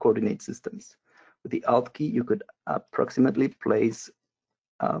nested coordinate systems. With the Alt key, you could approximately place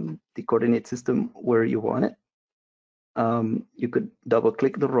the coordinate system where you want it. You could double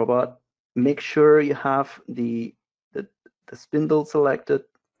click the robot, make sure you have the spindle selected.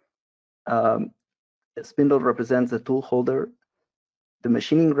 The spindle represents the tool holder. The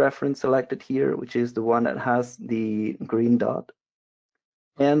machining reference selected here, which is the one that has the green dot.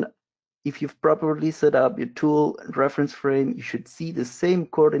 And if you've properly set up your tool reference frame, you should see the same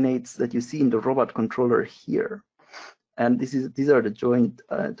coordinates that you see in the robot controller here. And these are the joint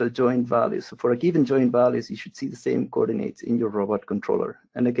values. So for a given joint values, you should see the same coordinates in your robot controller.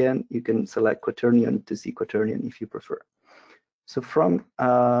 And again, you can select quaternion to see quaternion if you prefer. So from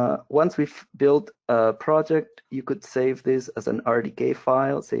once we've built a project, you could save this as an RDK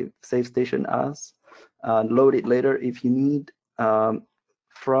file, save station as, and load it later if you need.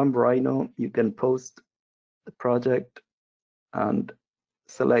 From Rhino, you can post the project and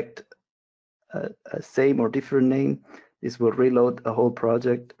select a same or different name. This will reload a whole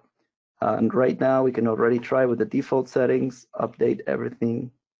project. And right now we can already try with the default settings, update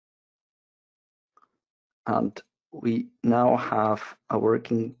everything. And we now have a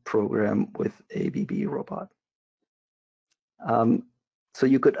working program with ABB robot. So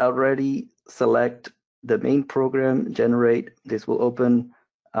you could already select the main program, generate. This will open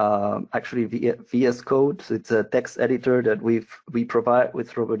actually VS Code. So it's a text editor that we provide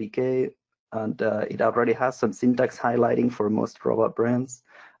with RoboDK. And it already has some syntax highlighting for most robot brands.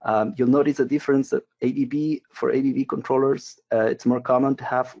 You'll notice a difference that for ABB controllers, it's more common to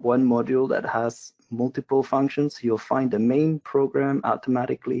have one module that has multiple functions. You'll find the main program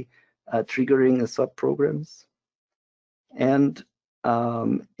automatically triggering a subprograms. And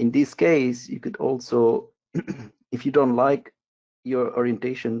in this case, you could also, if you don't like your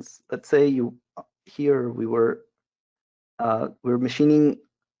orientations, let's say we're machining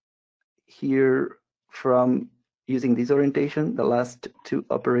here from using this orientation, the last two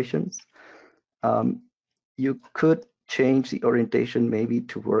operations. You could change the orientation maybe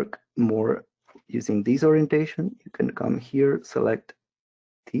to work more using this orientation. You can come here, select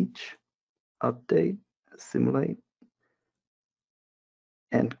teach, update, simulate,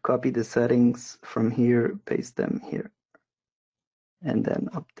 and copy the settings from here, paste them here, and then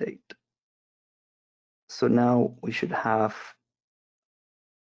update. So now we should have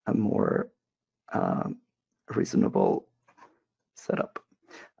a more reasonable setup.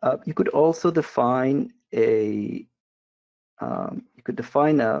 You could also define a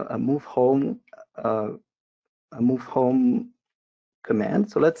move home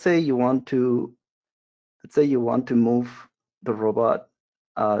command. So let's say you want to move the robot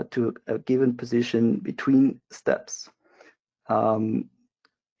to a given position between steps.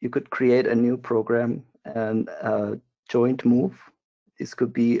 You could create a new program and joint move. This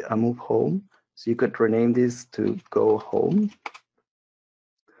could be a move home. So you could rename this to go home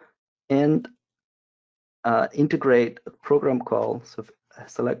and integrate a program call. So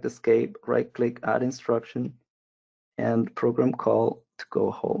select escape, right click, add instruction, and program call to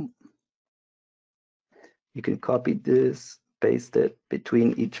go home. You can copy this, paste it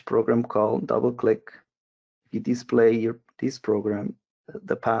between each program call, double click. If you display this program,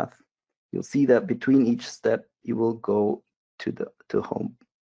 the path, you'll see that between each step, you will go to home.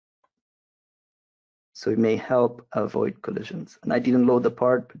 So it may help avoid collisions. And I didn't load the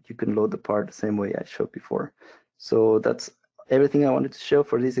part, but you can load the part the same way I showed before. So that's everything I wanted to show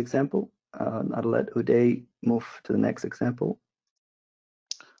for this example. I'll let Uday move to the next example.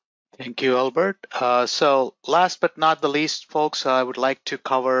 Thank you, Albert. So last but not the least, folks, I would like to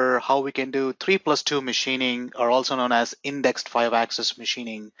cover how we can do 3+2 machining, or also known as indexed 5-axis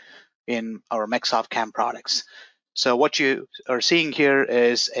machining in our MecSoft CAM products. So what you are seeing here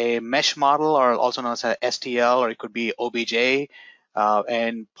is a mesh model, or also known as a STL, or it could be OBJ.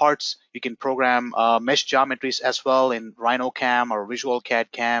 And parts, you can program mesh geometries as well in RhinoCAM or Visual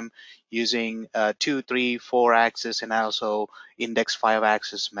CAD CAM using 2, 3, 4 axis and also index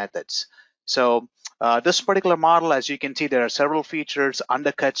 5-axis methods. So this particular model, as you can see, there are several features,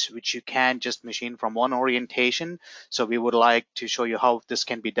 undercuts, which you can just machine from one orientation. So we would like to show you how this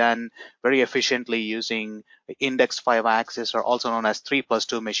can be done very efficiently using index 5-axis, or also known as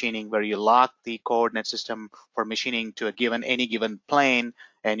 3+2 machining, where you lock the coordinate system for machining to any given plane,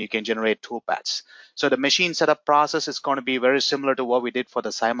 and you can generate toolpaths. So the machine setup process is going to be very similar to what we did for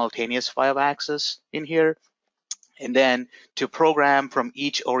the simultaneous 5-axis in here. And then to program from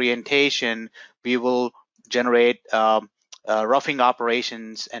each orientation, we will generate roughing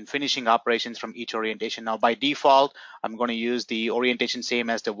operations and finishing operations from each orientation. Now, by default, I'm going to use the orientation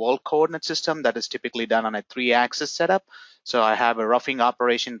same as the world coordinate system that is typically done on a 3-axis setup. So I have a roughing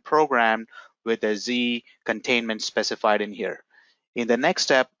operation programmed with a Z containment specified in here. In the next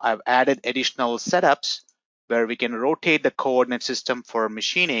step, I've added additional setups where we can rotate the coordinate system for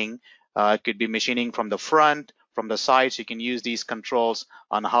machining. It could be machining from the front, from the sides. You can use these controls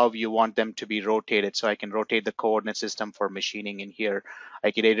on how you want them to be rotated. So I can rotate the coordinate system for machining in here.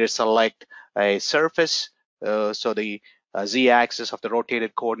 I could either select a surface, so the Z-axis of the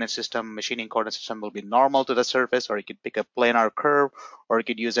rotated coordinate system, machining coordinate system will be normal to the surface, or you could pick a planar curve, or you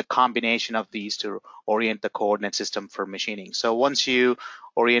could use a combination of these to orient the coordinate system for machining. So once you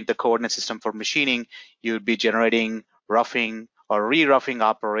orient the coordinate system for machining, you'd be generating roughing or re-roughing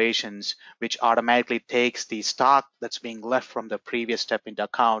operations, which automatically takes the stock that's being left from the previous step into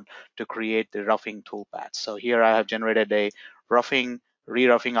account to create the roughing toolpath. So here I have generated a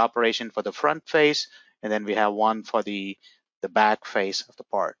re-roughing operation for the front face, and then we have one for the back face of the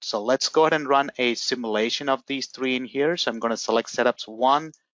part. So let's go ahead and run a simulation of these three in here. So I'm going to select setups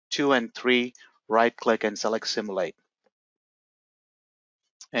 1, 2, and 3, right click and select simulate.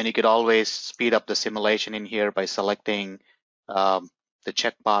 And you could always speed up the simulation in here by selecting the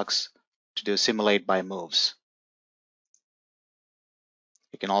checkbox to do simulate by moves.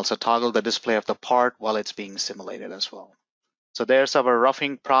 You can also toggle the display of the part while it's being simulated as well. So there's our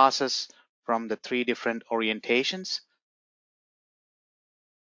roughing process from the 3 different orientations.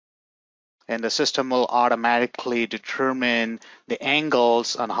 And the system will automatically determine the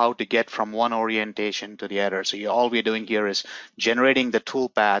angles on how to get from one orientation to the other. So all we're doing here is generating the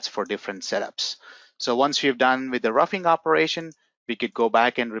toolpaths for different setups. So once we've done with the roughing operation, we could go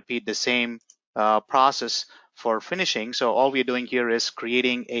back and repeat the same process for finishing. So all we're doing here is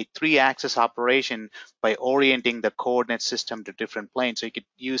creating a 3-axis operation by orienting the coordinate system to different planes. So you could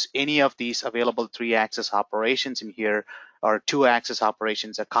use any of these available 3-axis operations in here, or 2-axis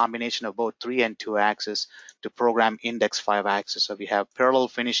operations, a combination of both 3 and 2-axis to program index 5-axis. So we have parallel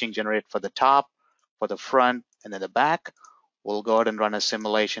finishing generated for the top, for the front, and then the back. We'll go ahead and run a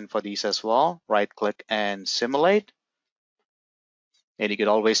simulation for these as well. Right click and simulate. And you could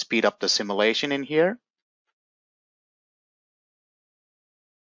always speed up the simulation in here.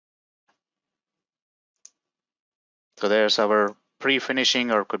 So there's our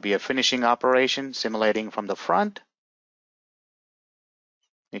pre-finishing, or could be a finishing operation, simulating from the front.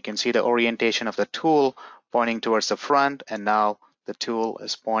 You can see the orientation of the tool pointing towards the front, and now the tool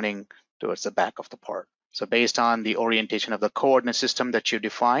is pointing towards the back of the part. So based on the orientation of the coordinate system that you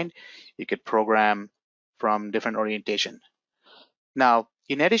defined, you could program from different orientation. Now,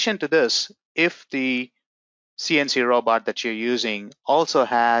 in addition to this, if the CNC robot that you're using also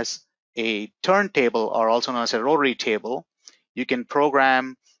has a turntable, or also known as a rotary table, you can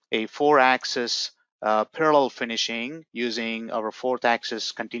program a 4-axis parallel finishing using our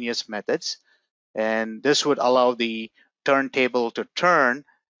 4th-axis continuous methods. And this would allow the turntable to turn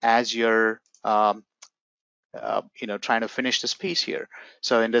as you're trying to finish this piece here.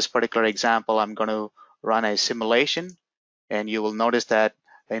 So in this particular example, I'm going to run a simulation, and you will notice that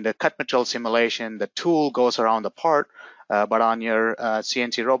in the cut material simulation, the tool goes around the part, but on your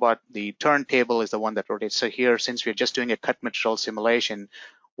CNC robot, the turntable is the one that rotates. So here, since we're just doing a cut material simulation,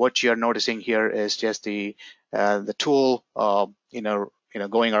 what you're noticing here is just the tool,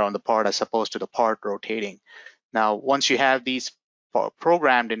 going around the part as opposed to the part rotating. Now, once you have these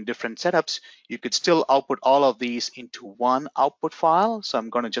programmed in different setups, you could still output all of these into one output file. So I'm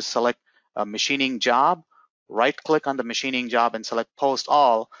going to just select a machining job, right click on the machining job and select post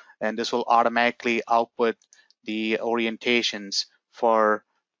all, and this will automatically output the orientations for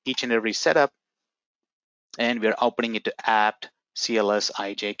each and every setup. And we're outputting it to apt CLS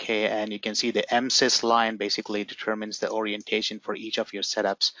IJK, and you can see the MSys line basically determines the orientation for each of your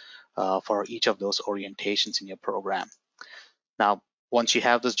setups for each of those orientations in your program. Now, once you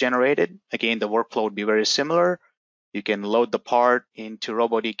have this generated, again, the workflow would be very similar. You can load the part into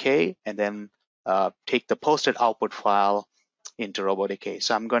RoboDK and then take the posted output file into RoboDK.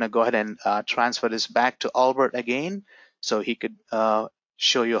 So I'm going to go ahead and transfer this back to Albert again, so he could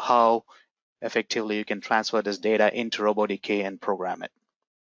show you how effectively you can transfer this data into RoboDK and program it.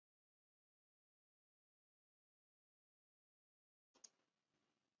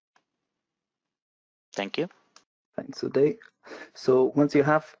 Thank you. Thanks, Uday. So once you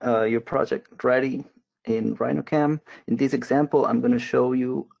have your project ready in RhinoCAM, in this example, I'm going to show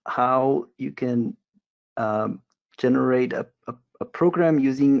you how you can generate a program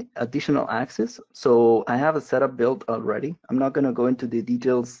using additional access. So I have a setup built already. I'm not going to go into the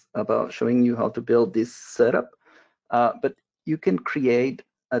details about showing you how to build this setup, but you can create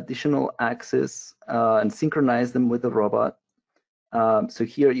additional access and synchronize them with the robot. So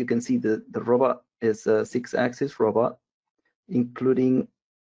here you can see the robot is a 6-axis robot, including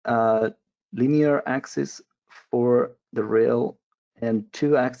linear axis for the rail and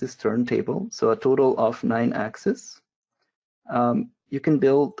 2-axis turntable, so a total of 9 axes. You can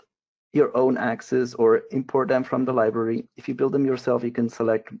build your own axes or import them from the library. If you build them yourself, you can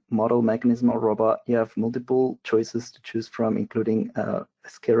select model, mechanism, or robot. You have multiple choices to choose from, including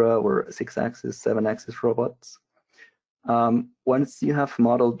Skera or 6-axis, 7-axis robots. Once you have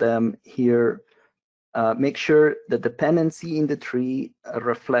modeled them here, make sure the dependency in the tree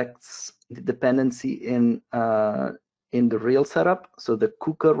reflects the dependency in the rail setup. So the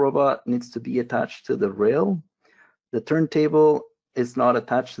KUKA robot needs to be attached to the rail. The turntable is not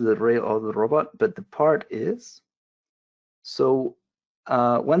attached to the rail or the robot, but the part is. So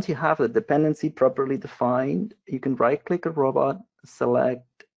once you have the dependency properly defined, you can right-click a robot, select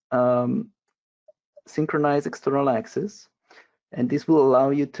synchronize external axis, and this will allow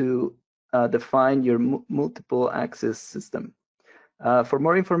you to define your multiple axis system. For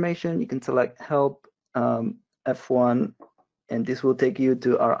more information, you can select help F1, and this will take you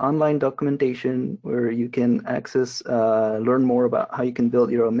to our online documentation where you can access, learn more about how you can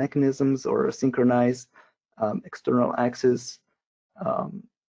build your own mechanisms or synchronize external axis.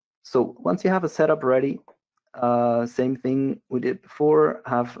 So once you have a setup ready, same thing we did before,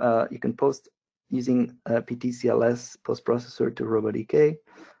 you can post using PTCLS post processor to RoboDK.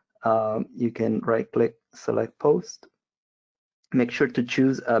 You can right-click, select post. Make sure to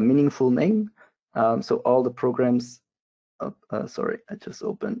choose a meaningful name. So all the programs, sorry, I just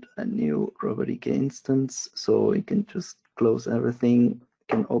opened a new RoboDK instance. So you can just close everything. You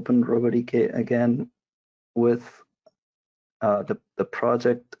can open RoboDK again with the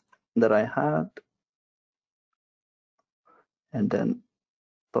project that I had. And then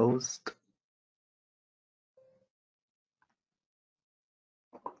post.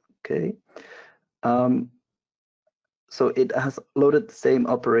 Okay. So it has loaded the same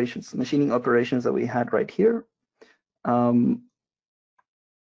operations, machining operations that we had right here. So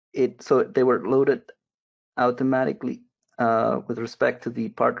they were loaded automatically with respect to the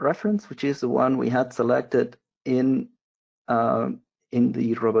part reference, which is the one we had selected in the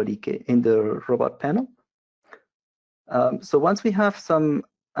RoboDK, in the robot panel. So once we have some,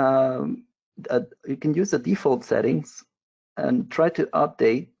 you can use the default settings and try to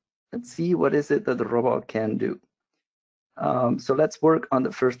update and see what is it that the robot can do. So let's work on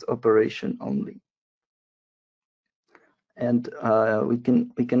the first operation only. And we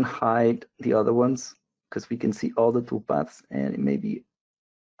can hide the other ones because we can see all the toolpaths, and it may be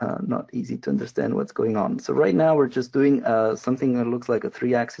not easy to understand what's going on. So right now we're just doing something that looks like a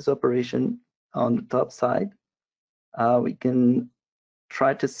 3-axis operation on the top side. We can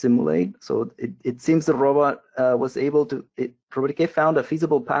try to simulate. So it seems the robot was able to, RoboDK found a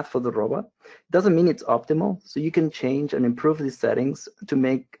feasible path for the robot. It doesn't mean it's optimal. So you can change and improve these settings to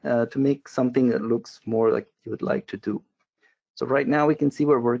make something that looks more like you would like to do. So right now we can see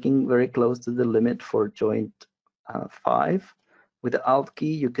we're working very close to the limit for joint 5. With the Alt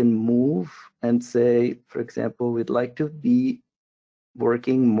key, you can move and say, for example, we'd like to be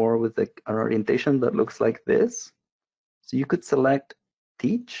working more with an orientation that looks like this. So you could select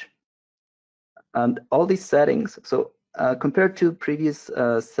teach and all these settings. So compared to previous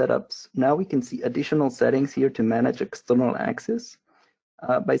setups, now we can see additional settings here to manage external axis.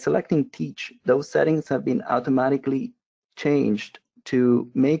 By selecting teach, those settings have been automatically changed to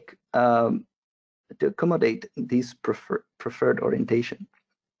make to accommodate this preferred orientation.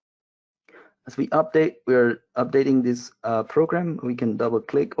 As we update, we're updating this program. We can double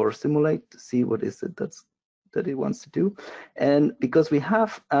click or simulate to see what is it that it wants to do. And because we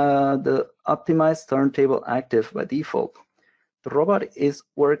have the optimized turntable active by default, the robot is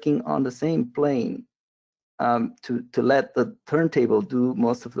working on the same plane to let the turntable do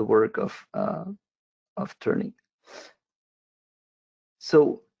most of the work of turning.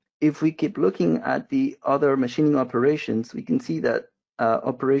 So if we keep looking at the other machining operations, we can see that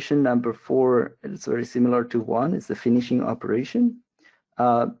operation number 4 is very similar to 1. It's the finishing operation.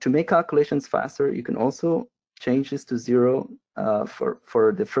 To make calculations faster, you can also change this to 0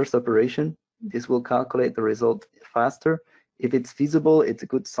 for the first operation. This will calculate the result faster. If it's feasible, it's a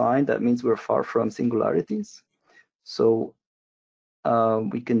good sign. That means we're far from singularities. So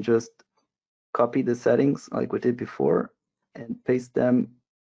we can just copy the settings like we did before and paste them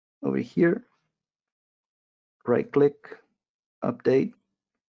over here. Right-click, update,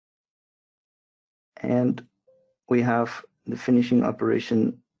 and we have the finishing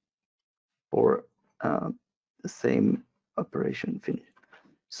operation for the same operation finish.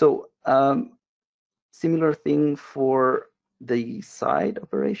 So similar thing for the side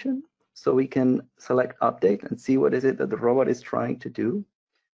operation. So we can select update and see what is it that the robot is trying to do.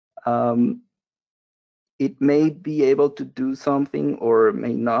 It may be able to do something or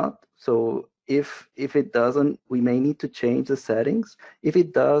may not. So if it doesn't, we may need to change the settings. If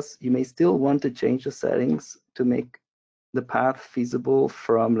it does, you may still want to change the settings to make the path feasible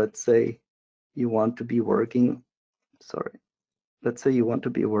from, let's say, you want to be working, let's say you want to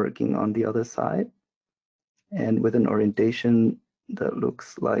be working on the other side and with an orientation that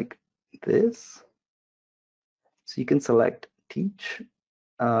looks like this. So you can select teach,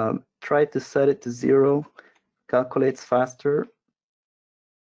 try to set it to 0, calculates faster.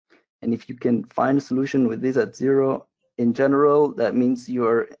 And if you can find a solution with this at 0, in general, that means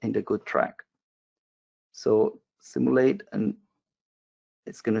you're in the good track. So simulate, and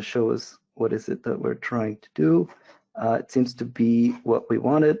it's going to show us what is it that we're trying to do. It seems to be what we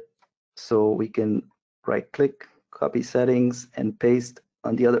wanted. So we can right-click, copy settings, and paste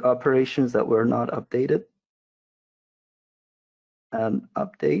on the other operations that were not updated. And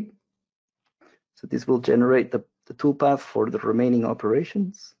update. So this will generate the toolpath for the remaining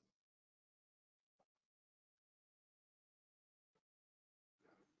operations.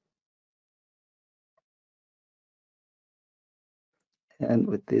 And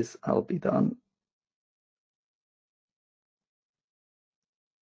with this, I'll be done.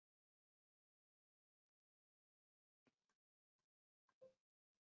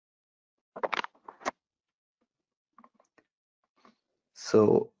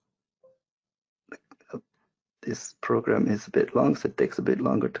 So this program is a bit long, so it takes a bit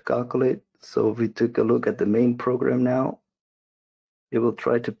longer to calculate. So if we took a look at the main program now, it will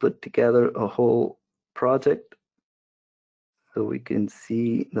try to put together a whole project. So we can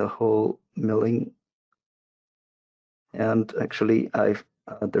see the whole milling. And actually,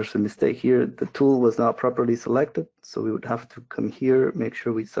 there's a mistake here. The tool was not properly selected. So we would have to come here, make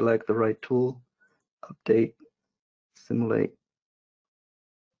sure we select the right tool, update, simulate.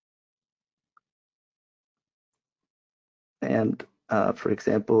 And for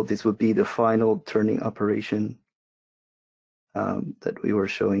example, this would be the final turning operation that we were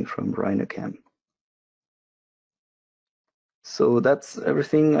showing from RhinoCAM. So that's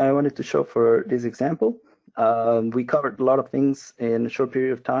everything I wanted to show for this example. We covered a lot of things in a short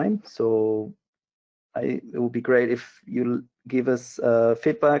period of time, so it would be great if you give us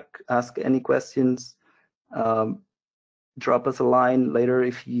feedback, ask any questions, drop us a line later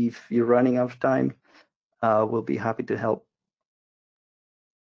if you're running out of time. We'll be happy to help.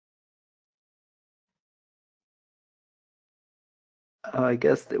 I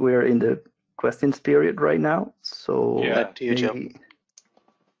guess that we're in the questions period right now, so Yeah. Back to you, Joe.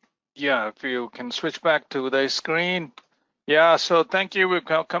 Yeah, if you can switch back to the screen. Yeah, so thank you. We've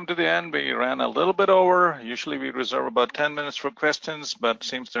come to the end. We ran a little bit over. Usually we reserve about 10 minutes for questions, but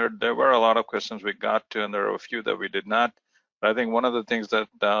seems there were a lot of questions we got to, and there are a few that we did not. But I think one of the things that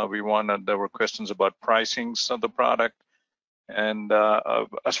we wanted, there were questions about pricings of the product. And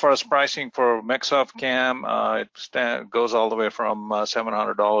as far as pricing for MecSoft CAM, it goes all the way from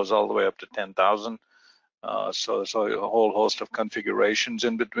 $700 all the way up to $10,000. So there's a whole host of configurations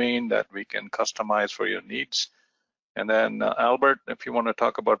in between that we can customize for your needs. And then Albert, if you want to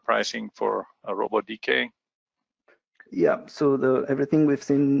talk about pricing for RoboDK. Yeah, so everything we've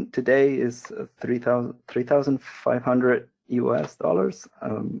seen today is $3,500 US dollars,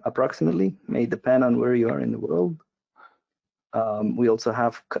 approximately. May depend on where you are in the world. We also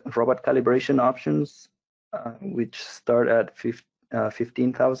have robot calibration options, which start at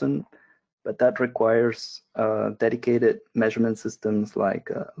 15,000, but that requires dedicated measurement systems like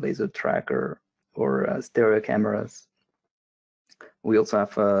a laser tracker or stereo cameras. We also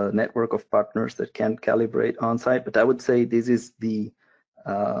have a network of partners that can calibrate on-site, but I would say this is the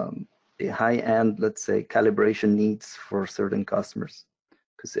high-end, let's say, calibration needs for certain customers.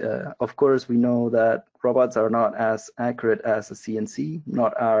 Because of course we know that robots are not as accurate as a CNC,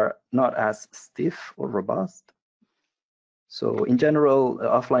 not as stiff or robust. So in general, the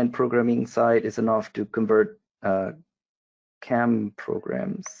offline programming side is enough to convert CAM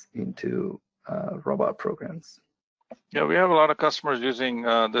programs into robot programs? Yeah, we have a lot of customers using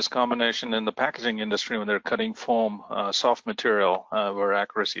this combination in the packaging industry when they're cutting foam, soft material, where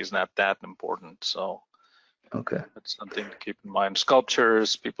accuracy is not that important. So okay, that's something to keep in mind.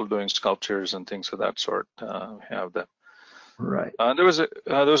 Sculptures, people doing sculptures and things of that sort have them. right. There was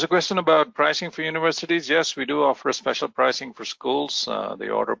a question about pricing for universities. Yes, we do offer a special pricing for schools. The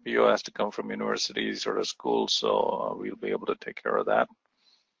order PO has to come from universities or a school, so we'll be able to take care of that.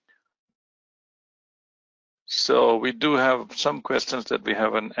 So we do have some questions that we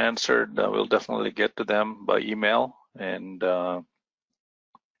haven't answered. We'll definitely get to them by email, and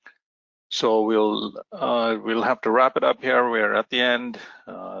so we'll have to wrap it up here. We're at the end.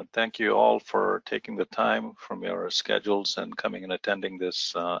 Thank you all for taking the time from your schedules and coming and attending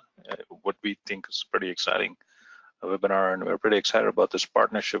this, what we think is pretty exciting webinar, and we're pretty excited about this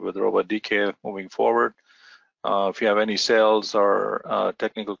partnership with RoboDK moving forward. If you have any sales or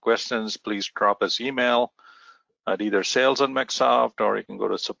technical questions, please drop us email at either sales on MecSoft, or you can go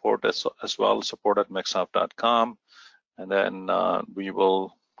to support as well, support@mecsoft.com, and then we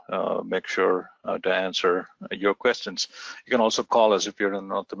will make sure to answer your questions. You can also call us if you're in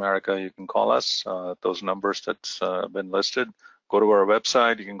North America. You can call us those numbers that's been listed. Go to our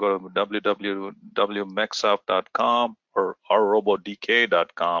website. You can go to www.mecsoft.com or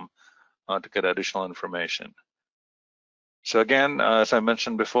robodk.com to get additional information. So again, as I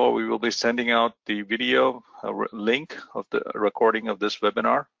mentioned before, we will be sending out the video link of the recording of this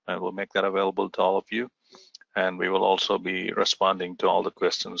webinar, and we'll make that available to all of you. And we will also be responding to all the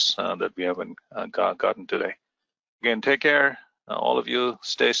questions that we haven't gotten today. Again, take care, all of you.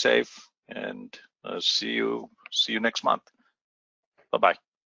 Stay safe, and see you next month. Bye-bye.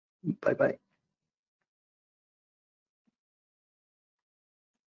 Bye-bye.